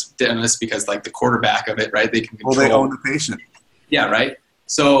 I guess, dentists because like the quarterback of it, right? They can control. Well, they own the patient. Yeah, right.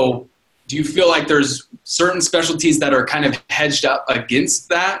 So do you feel like there's certain specialties that are kind of hedged up against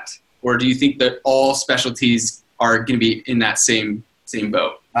that, or do you think that all specialties are going to be in that same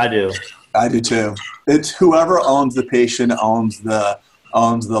boat. I do. I do too. It's whoever owns the patient owns the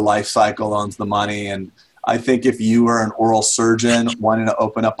life cycle, owns the money. And I think if you were an oral surgeon wanting to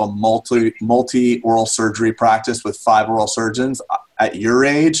open up a multi oral surgery practice with 5 oral surgeons at your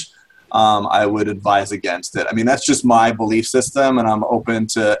age, I would advise against it. I mean, that's just my belief system, and I'm open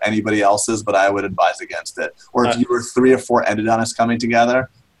to anybody else's, but I would advise against it. Or if you were 3 or 4 endodontists coming together,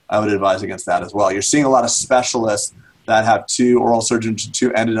 I would advise against that as well. You're seeing a lot of specialists that have 2 oral surgeons and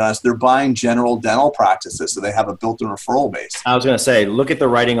 2 endodontists. They're buying general dental practices, so they have a built-in referral base. I was going to say, look at the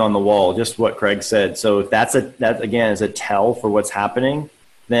writing on the wall, just what Craig said. So if that again is a tell for what's happening,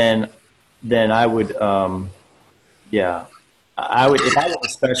 then I would, I would, if I was a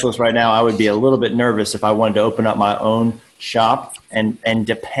specialist right now, I would be a little bit nervous if I wanted to open up my own shop and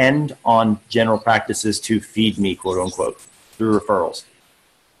depend on general practices to feed me, quote unquote, through referrals.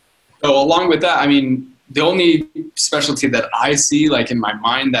 So along with that, I mean, the only specialty that I see like in my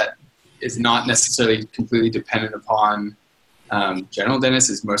mind that is not necessarily completely dependent upon general dentists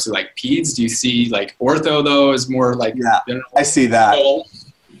is mostly like peds. Do you see like ortho though is more like general? I see that.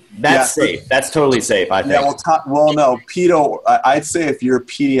 That's safe. That's totally safe, I think. Yeah, no, pedo. I'd say if you're a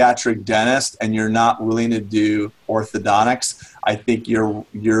pediatric dentist and you're not willing to do orthodontics, I think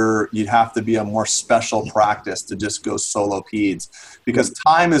you'd have to be a more special practice to just go solo peds, because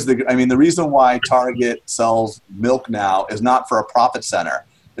time is the reason why Target sells milk now is not for a profit center.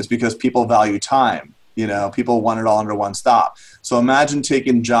 It's because people value time. You know, people want it all under one stop. So imagine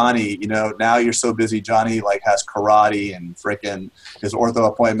taking Johnny, you know, now you're so busy, Johnny like has karate and frickin' his ortho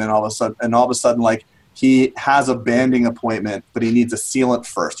appointment all of a sudden like he has a banding appointment, but he needs a sealant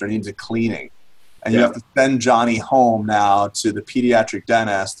first or needs a cleaning. And you have to send Johnny home now to the pediatric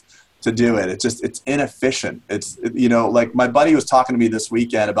dentist to do it. It's inefficient. It's, you know, like my buddy was talking to me this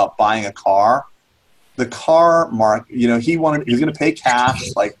weekend about buying a car. The car mark, you know, he was going to pay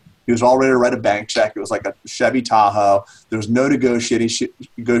cash, like, he was all ready to write a bank check. It was like a Chevy Tahoe. There was no negotiation.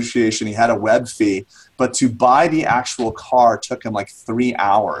 He had a web fee. But to buy the actual car took him like 3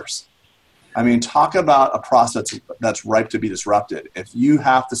 hours. I mean, talk about a process that's ripe to be disrupted. If you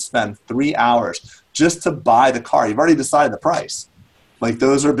have to spend 3 hours just to buy the car, you've already decided the price. Like,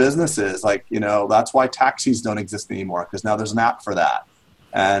 those are businesses. Like, you know, that's why taxis don't exist anymore, because now there's an app for that.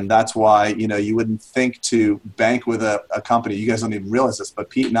 And that's why, you know, you wouldn't think to bank with a company. You guys don't even realize this, but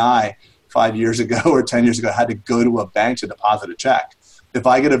Pete and I 5 years ago or 10 years ago had to go to a bank to deposit a check. If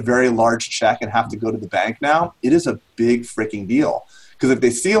I get a very large check and have to go to the bank now, it is a big freaking deal. Because if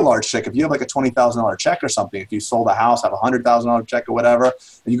they see a large check, if you have like a $20,000 check or something, if you sold a house, have a $100,000 check or whatever,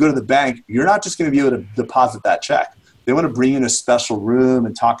 and you go to the bank, you're not just going to be able to deposit that check. They want to bring you in a special room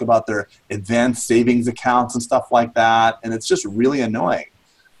and talk about their advanced savings accounts and stuff like that. And it's just really annoying.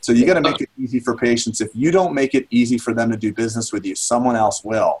 So you got to make it easy for patients. If you don't make it easy for them to do business with you, someone else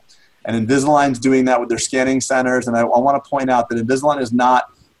will. And Invisalign's doing that with their scanning centers. And I want to point out that Invisalign is not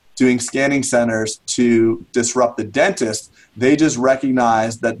doing scanning centers to disrupt the dentist. They just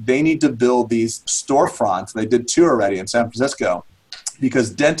recognize that they need to build these storefronts. They did 2 already in San Francisco, because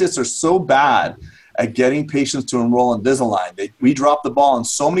dentists are so bad at getting patients to enroll in Invisalign. We drop the ball on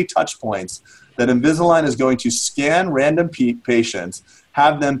so many touch points that Invisalign is going to scan random patients,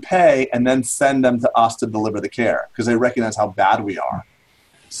 have them pay, and then send them to us to deliver the care, because they recognize how bad we are.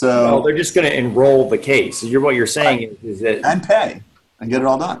 So well, they're just going to enroll the case. What you're saying is that, and pay and get it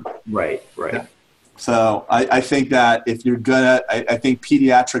all done. Right. Yeah. So I think that if you're I think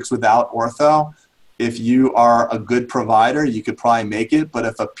pediatrics without ortho, if you are a good provider, you could probably make it. But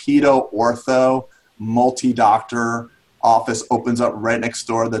if a pedo ortho multi-doctor office opens up right next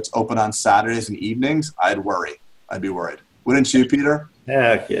door that's open on Saturdays and evenings, I'd be worried. Wouldn't you, Peter?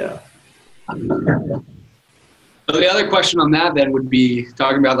 Heck yeah. So the other question on that then would be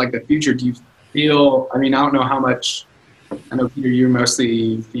talking about like the future. Do you feel, I mean, I don't know how much, I know, Peter, you're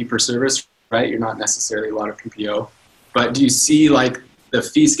mostly fee for service, right? You're not necessarily a lot of PPO, but do you see like the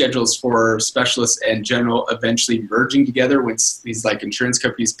fee schedules for specialists and general eventually merging together when these like insurance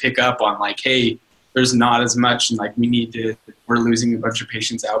companies pick up on like, hey, there's not as much, and like we're losing a bunch of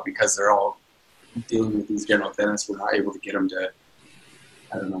patients out because they're all dealing with these general dentists. We're not able to get them to,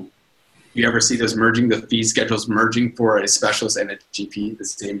 I don't know. You ever see those merging, the fee schedules merging for a specialist and a GP the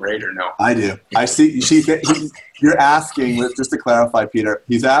same rate, or no? I do. I see. You're asking, just to clarify, Peter,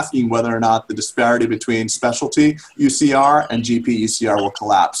 he's asking whether or not the disparity between specialty UCR and GP UCR will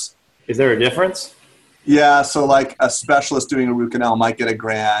collapse. Is there a difference? Yeah. So like a specialist doing a root canal might get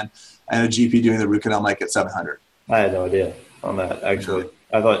 $1,000, and a GP doing the root canal might get $700. I had no idea on that, actually.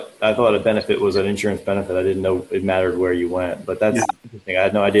 I thought a benefit was an insurance benefit. I didn't know it mattered where you went, but that's interesting. I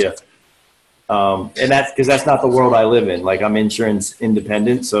had no idea. And that's because that's not the world I live in. Like I'm insurance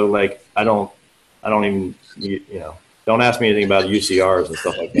independent. So like, I don't even, don't ask me anything about UCRs and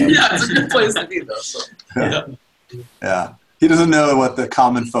stuff like that. Yeah, it's a good place to be though. So. Yeah. He doesn't know what the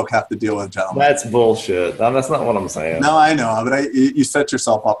common folk have to deal with, gentlemen. That's bullshit. That's not what I'm saying. No, I know, but you set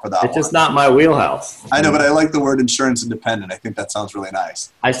yourself up for that. It's just not my wheelhouse. I know, but I like the word insurance independent. I think that sounds really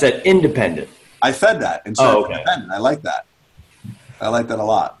nice. I said independent. I said that. Insurance independent. I like that. I like that a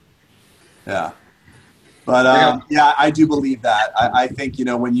lot. Yeah. But yeah, I do believe that. I think,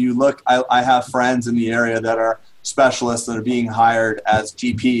 when you look, I have friends in the area that are specialists that are being hired as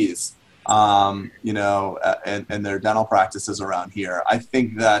GPs. And their dental practices around here. I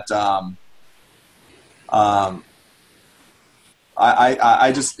think that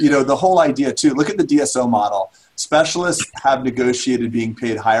I just, the whole idea too, look at the DSO model. Specialists have negotiated being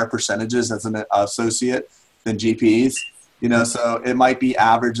paid higher percentages as an associate than GPs. So it might be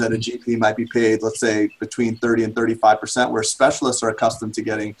average that a GP might be paid, let's say, between 30 and 35%, where specialists are accustomed to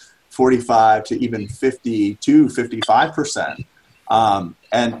getting 45 to even 50 to 55%.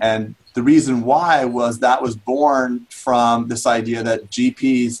 And the reason why was that was born from this idea that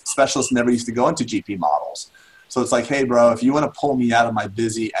specialists never used to go into GP models. So it's like, hey, bro, if you want to pull me out of my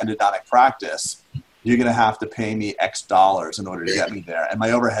busy endodontic practice, you're going to have to pay me X dollars in order to get me there. And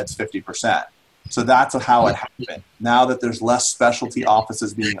my overhead's 50%. So that's how it happened. Now that there's less specialty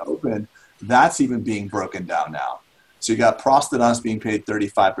offices being opened, that's even being broken down now. So you got prosthodontists being paid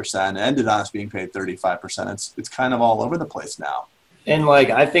 35%, endodontists being paid 35%. It's kind of all over the place now. And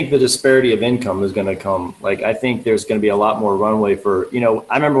I think the disparity of income is going to come. I think there's going to be a lot more runway for,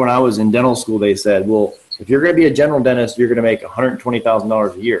 I remember when I was in dental school, they said, well, if you're going to be a general dentist, you're going to make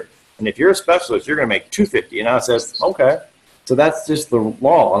 $120,000 a year. And if you're a specialist, you're going to make $250,000. And I said, okay. So that's just the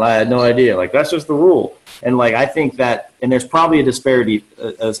law. And I had no idea. That's just the rule. And I think that, and there's probably a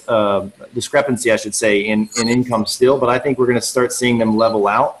discrepancy, I should say, in income still, but I think we're going to start seeing them level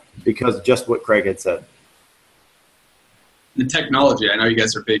out because just what Craig had said. The technology. I know you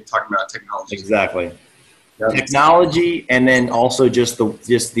guys are big talking about technology. Exactly. Technology, and then also just the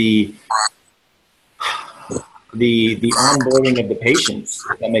onboarding of the patients.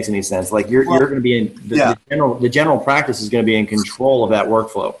 If that makes any sense. You're going to be in the general practice is going to be in control of that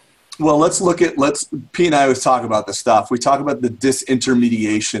workflow. Well, Pete and I always talk about this stuff. We talk about the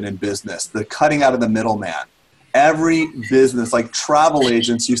disintermediation in business, the cutting out of the middleman. Every business, like travel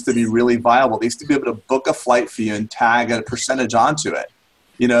agents, used to be really viable. They used to be able to book a flight for you and tag a percentage onto it.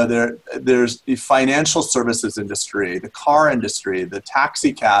 There's the financial services industry, the car industry, the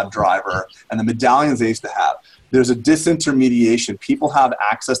taxi cab driver, and the medallions they used to have. There's a disintermediation. People have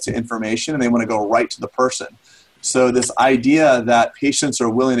access to information and they want to go right to the person. So this idea that patients are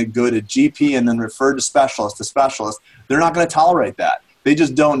willing to go to GP and then refer to specialist, they're not going to tolerate that. They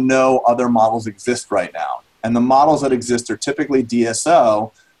just don't know other models exist right now. And the models that exist are typically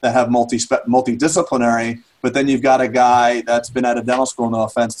DSO that have multidisciplinary, but then you've got a guy that's been at a dental school, no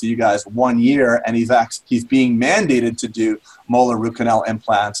offense to you guys, 1 year, and he's being mandated to do molar root canal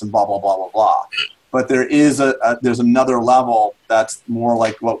implants and blah, blah, blah, blah, blah. But there is there's another level that's more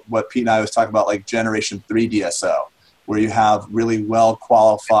like what Pete and I was talking about, like Generation 3 DSO, where you have really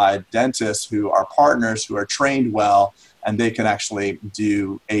well-qualified dentists who are partners, who are trained well, and they can actually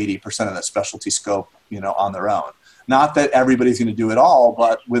do 80% of that specialty scope, on their own. Not that everybody's going to do it all,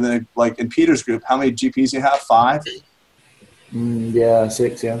 but within, in Peter's group, how many GPs you have? 5? Yeah,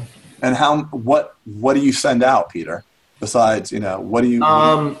 6. Yeah. And what do you send out, Peter? Besides, what do you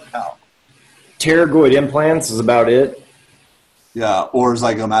out? Pterygoid implants is about it. Yeah, or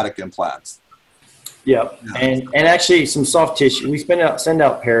zygomatic implants. Yep. Yeah. And actually some soft tissue. We send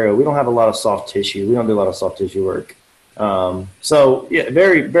out perio. We don't have a lot of soft tissue. We don't do a lot of soft tissue work. So yeah,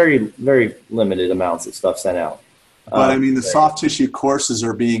 very, very, very limited amounts of stuff sent out. But the soft tissue courses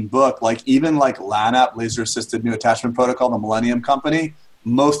are being booked, even LANAP, Laser Assisted New Attachment Protocol, the Millennium Company.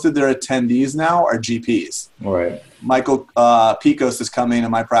 Most of their attendees now are GPs. All right. Michael Picos is coming to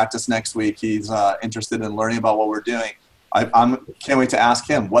my practice next week. He's interested in learning about what we're doing. I can't wait to ask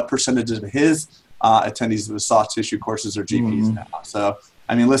him what percentage of his attendees of the soft tissue courses are GPs now. So,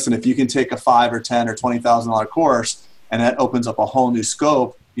 listen, if you can take a $5,000 or $10,000 or $20,000 course and that opens up a whole new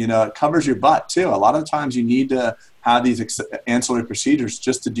scope, it covers your butt too. A lot of the times you need to have these ancillary procedures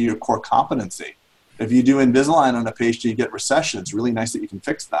just to do your core competency. If you do Invisalign on a patient, you get recession. It's really nice that you can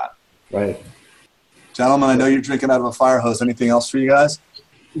fix that. Right. Gentlemen, I know you're drinking out of a fire hose. Anything else for you guys?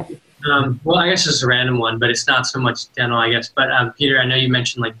 Well, I guess it's a random one, but it's not so much dental, I guess. But Peter, I know you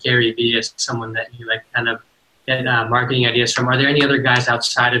mentioned Gary Vee as someone that you kind of get marketing ideas from. Are there any other guys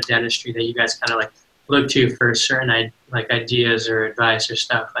outside of dentistry that you guys kind of look to for certain ideas or advice or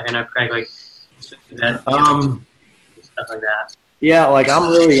stuff? I know Craig, That, stuff like that. Yeah, like I'm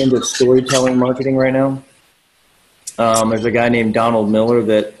really into storytelling marketing right now. There's a guy named Donald Miller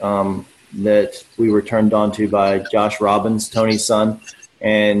that we were turned on to by Josh Robbins, Tony's son,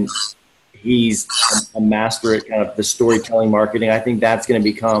 and he's a master at kind of the storytelling marketing. I think that's going to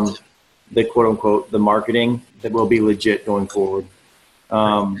become the quote unquote the marketing that will be legit going forward.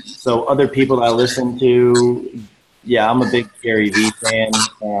 So other people that I listen to, yeah, I'm a big Gary Vee fan.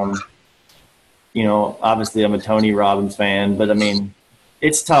 Obviously I'm a Tony Robbins fan, but I mean,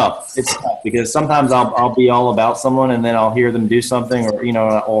 it's tough. It's tough because sometimes I'll be all about someone and then I'll hear them do something or,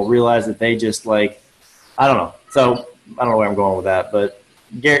 I'll realize that they just I don't know. So I don't know where I'm going with that, but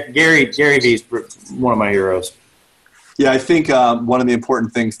Gary Vee's one of my heroes. Yeah, I think one of the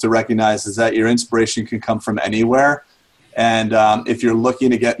important things to recognize is that your inspiration can come from anywhere. And if you're looking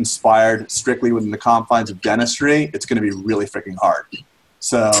to get inspired strictly within the confines of dentistry, it's going to be really freaking hard.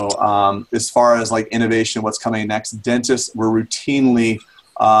 So as far as innovation, what's coming next, dentists, we're routinely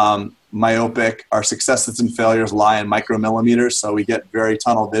myopic. Our successes and failures lie in micromillimeters, so we get very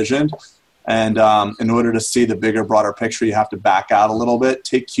tunnel visioned. And in order to see the bigger, broader picture, you have to back out a little bit,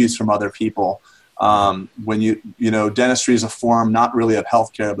 take cues from other people. When dentistry is a form not really of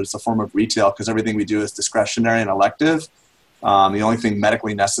healthcare, but it's a form of retail because everything we do is discretionary and elective. The only thing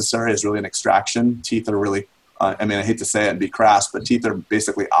medically necessary is really an extraction. Teeth are really, I hate to say it and be crass, but teeth are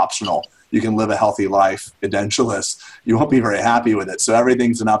basically optional. You can live a healthy life, edentulous. You won't be very happy with it. So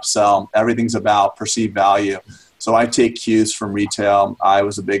everything's an upsell. Everything's about perceived value. So I take cues from retail. I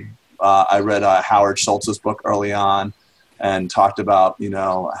was I read Howard Schultz's book early on and talked about,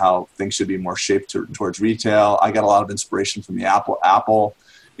 how things should be more shaped towards retail. I got a lot of inspiration from the Apple.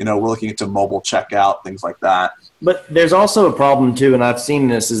 We're looking into mobile checkout, things like that. But there's also a problem too, and I've seen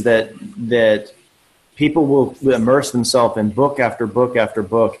this, is that people will immerse themselves in book after book after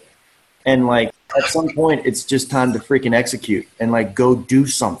book. And at some point, it's just time to freaking execute and go do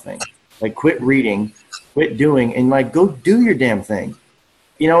something. Quit reading, quit doing, and go do your damn thing.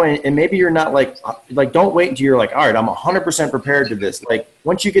 And maybe you're not don't wait until you're all right, I'm 100% prepared to this.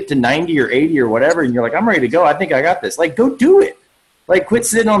 Once you get to 90 or 80 or whatever, and you're I'm ready to go, I think I got this. Go do it. Quit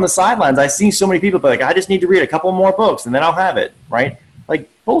sitting on the sidelines. I see so many people be I just need to read a couple more books and then I'll have it. Right?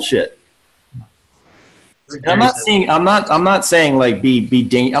 Bullshit. I'm not saying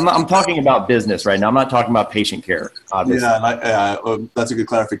be I'm talking about business right now. I'm not talking about patient care, obviously. Yeah, that's a good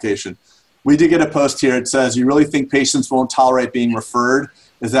clarification. We did get a post here. It says, "You really think patients won't tolerate being referred?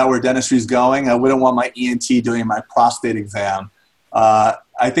 Is that where dentistry is going? I wouldn't want my ENT doing my prostate exam."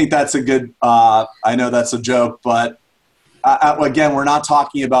 I think that's a good. I know that's a joke, but again, we're not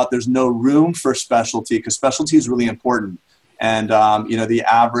talking about there's no room for specialty because specialty is really important. And, the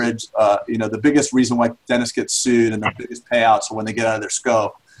average, the biggest reason why dentists get sued and the biggest payouts are when they get out of their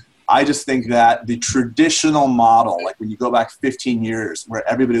scope. I just think that the traditional model, when you go back 15 years where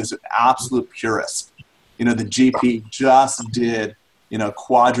everybody was an absolute purist, the GP just did,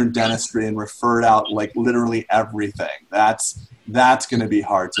 quadrant dentistry and referred out literally everything. That's going to be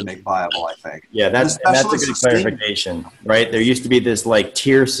hard to make viable, I think. Yeah, that's a good clarification, right? There used to be this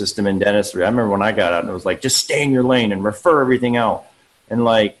tier system in dentistry. I remember when I got out, and it was just stay in your lane and refer everything out.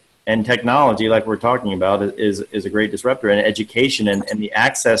 And technology, we're talking about, is a great disruptor. And education and the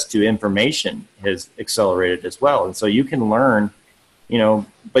access to information has accelerated as well. And so you can learn,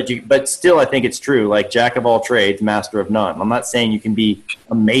 but still, I think it's true. Jack of all trades, master of none. I'm not saying you can be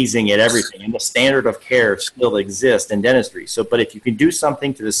amazing at everything, and the standard of care still exists in dentistry. So, but if you can do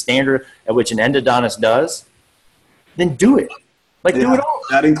something to the standard at which an endodontist does, then do it. Do it all.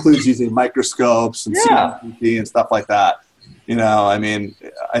 That includes using microscopes and CT and stuff like that.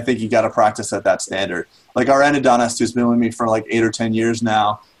 I think you got to practice at that standard. Our endodontist who's been with me for 8 or 10 years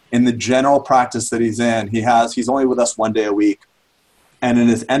now, in the general practice that he's in, he's only with us 1 day a week. And in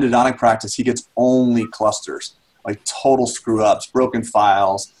his endodontic practice, he gets only clusters, total screw-ups, broken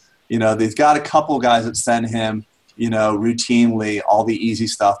files. They've got a couple guys that send him, routinely all the easy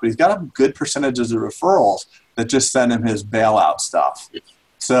stuff. But he's got a good percentages of referrals that just send him his bailout stuff.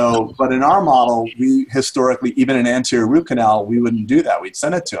 So, but in our model, we historically, even an anterior root canal, we wouldn't do that. We'd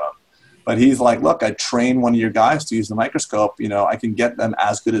send it to him. But he's look, I train one of your guys to use the microscope. I can get them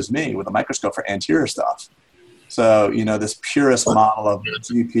as good as me with a microscope for anterior stuff. So, this purist model of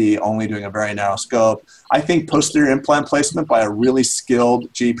GP only doing a very narrow scope. I think posterior implant placement by a really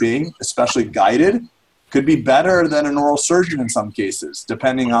skilled GP, especially guided, could be better than an oral surgeon in some cases,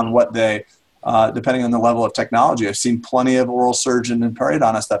 depending on depending on the level of technology. I've seen plenty of oral surgeon and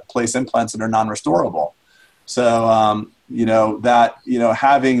periodontists that place implants that are non-restorable. So,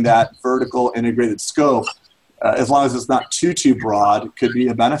 having that vertical integrated scope, as long as it's not too broad, could be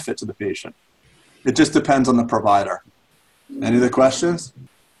a benefit to the patient. It just depends on the provider. Any other questions?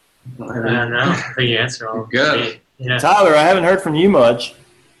 I don't know. I think you answered all. Good. Yeah. Tyler, I haven't heard from you much.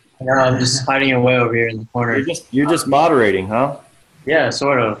 No, I'm just hiding away over here in the corner. You're just moderating, huh? Yeah,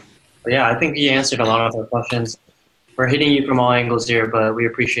 sort of. But yeah, I think you answered a lot of our questions. We're hitting you from all angles here, but we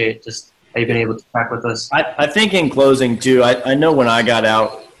appreciate just how you've been able to track with us. I think in closing, too, I know when I got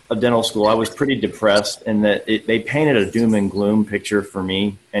out of dental school, I was pretty depressed in that they painted a doom and gloom picture for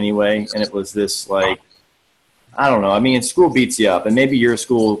me anyway. And it was this, like, I don't know. I mean, school beats you up, and maybe your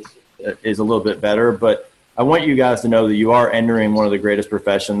school is a little bit better, but I want you guys to know that you are entering one of the greatest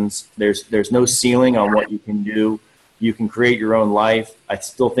professions. There's no ceiling on what you can do. You can create your own life. I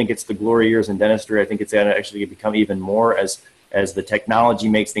still think it's the glory years in dentistry. I think it's going to actually become even more as the technology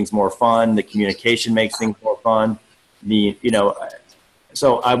makes things more fun, the communication makes things more fun.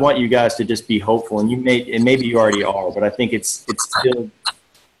 So I want you guys to just be hopeful, and maybe you already are, but I think it's still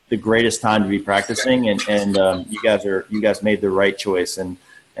the greatest time to be practicing, and you guys made the right choice, and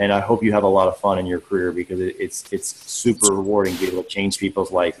I hope you have a lot of fun in your career, because it's super rewarding to be able to change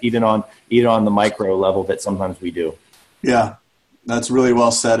people's life, even on the micro level that sometimes we do. Yeah, that's really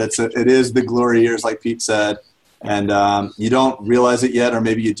well said. It is the glory years, like Pete said, and you don't realize it yet, or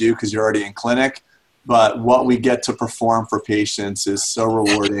maybe you do because you're already in clinic. But what we get to perform for patients is so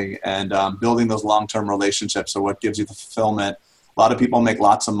rewarding, and building those long-term relationships are what gives you the fulfillment. A lot of people make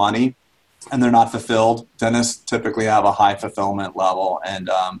lots of money and they're not fulfilled. Dentists typically have a high fulfillment level, and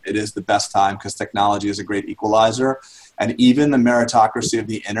it is the best time because technology is a great equalizer. And even the meritocracy of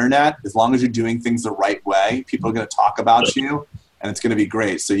the internet, as long as you're doing things the right way, people are going to talk about you, and it's going to be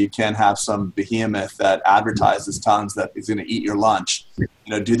great. So you can have some behemoth that advertises tons that is going to eat your lunch.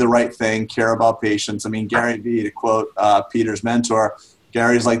 Do the right thing, care about patients. I mean, Gary Vee, to quote Peter's mentor,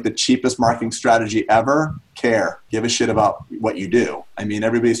 Gary's like the cheapest marketing strategy ever. Care. Give a shit about what you do. I mean,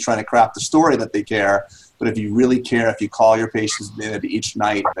 everybody's trying to craft a story that they care, but if you really care, if you call your patients at the end of each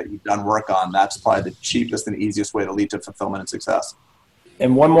night that you've done work on, that's probably the cheapest and easiest way to lead to fulfillment and success.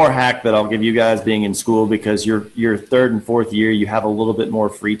 And one more hack that I'll give you guys being in school, because your third and fourth year, you have a little bit more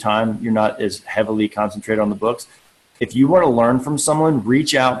free time. You're not as heavily concentrated on the books. If you want to learn from someone,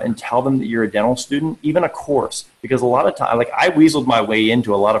 reach out and tell them that you're a dental student, even a course. Because a lot of time, like I weaseled my way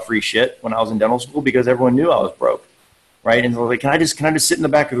into a lot of free shit when I was in dental school because everyone knew I was broke, right? And so like, can I just sit in the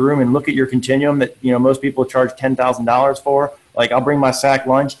back of the room and look at your continuum that most people charge $10,000 for? Like I'll bring my sack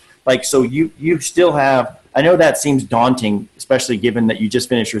lunch. Like so, you still have. I know that seems daunting, especially given that you just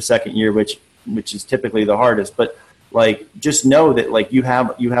finished your second year, which is typically the hardest. But like, just know that like you have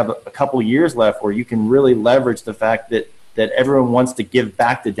a couple years left where you can really leverage the fact that everyone wants to give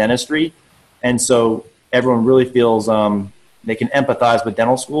back to dentistry, and so everyone really feels they can empathize with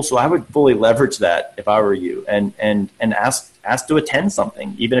dental school. So I would fully leverage that if I were you, and ask to attend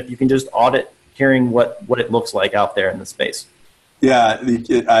something, even if you can just audit hearing what it looks like out there in the space. Yeah,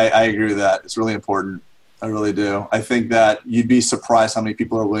 I agree with that. It's really important. I really do. I think that you'd be surprised how many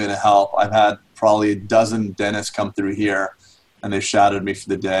people are willing to help. I've had probably a dozen dentists come through here, and they've shadowed me for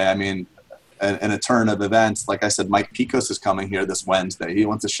the day. I mean, in a turn of events, like I said, Mike Picos is coming here this Wednesday. He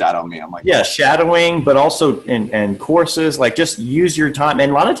wants to shadow me. I'm like, yeah, shadowing, but also in courses. Like, just use your time.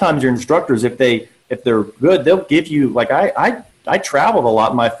 And a lot of times, your instructors, if they're good, they'll give you. Like I traveled a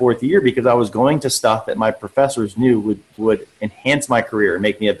lot in my fourth year because I was going to stuff that my professors knew would enhance my career and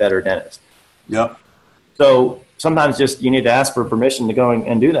make me a better dentist. Yep. So sometimes just you need to ask for permission to go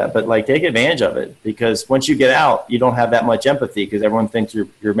and do that, but like take advantage of it, because once you get out, you don't have that much empathy because everyone thinks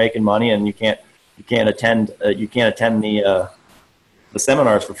you're making money and you can't attend the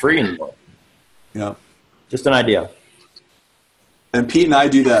seminars for free anymore. Yeah, just an idea. And Pete and I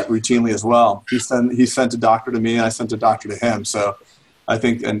do that routinely as well. He sent a doctor to me, and I sent a doctor to him. So I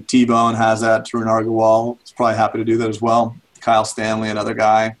think, and T-Bone has that. Tarun Agarwal is probably happy to do that as well. Kyle Stanley, another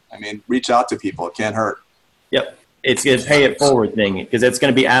guy. I mean, reach out to people. It can't hurt. Yep. It's a pay it forward thing, because it's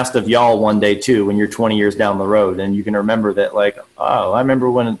going to be asked of y'all one day too when you're 20 years down the road, and you can remember that, like, oh, I remember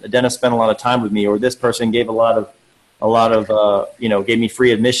when a dentist spent a lot of time with me, or this person gave a lot of gave me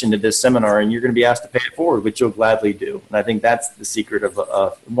free admission to this seminar, and you're going to be asked to pay it forward, which you'll gladly do. And I think that's the secret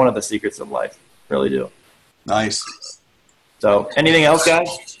of one of the secrets of life. Really do. Nice. So, anything else,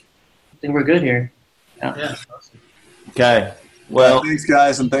 guys? I think we're good here. Yeah. Okay. Well, thanks,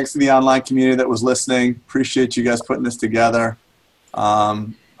 guys, and thanks to the online community that was listening. Appreciate you guys putting this together. I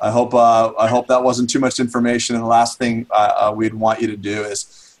hope that wasn't too much information. And the last thing we'd want you to do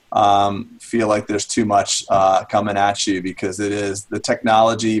is feel like there's too much coming at you, because it is the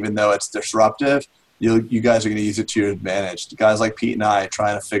technology. Even though it's disruptive, you guys are going to use it to your advantage. Guys like Pete and I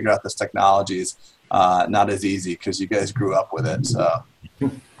trying to figure out this technology is not as easy because you guys grew up with it. So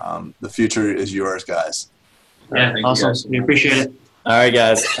the future is yours, guys. Yeah, awesome. We appreciate it. All right,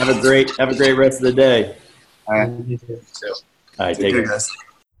 guys. Have a great rest of the day. All right. All right, take care, guys.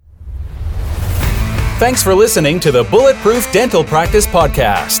 Thanks for listening to the Bulletproof Dental Practice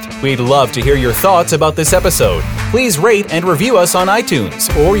Podcast. We'd love to hear your thoughts about this episode. Please rate and review us on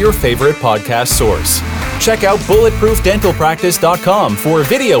iTunes or your favorite podcast source. Check out bulletproofdentalpractice.com for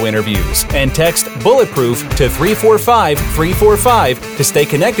video interviews and text Bulletproof to 345-345 to stay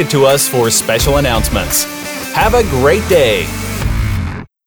connected to us for special announcements. Have a great day.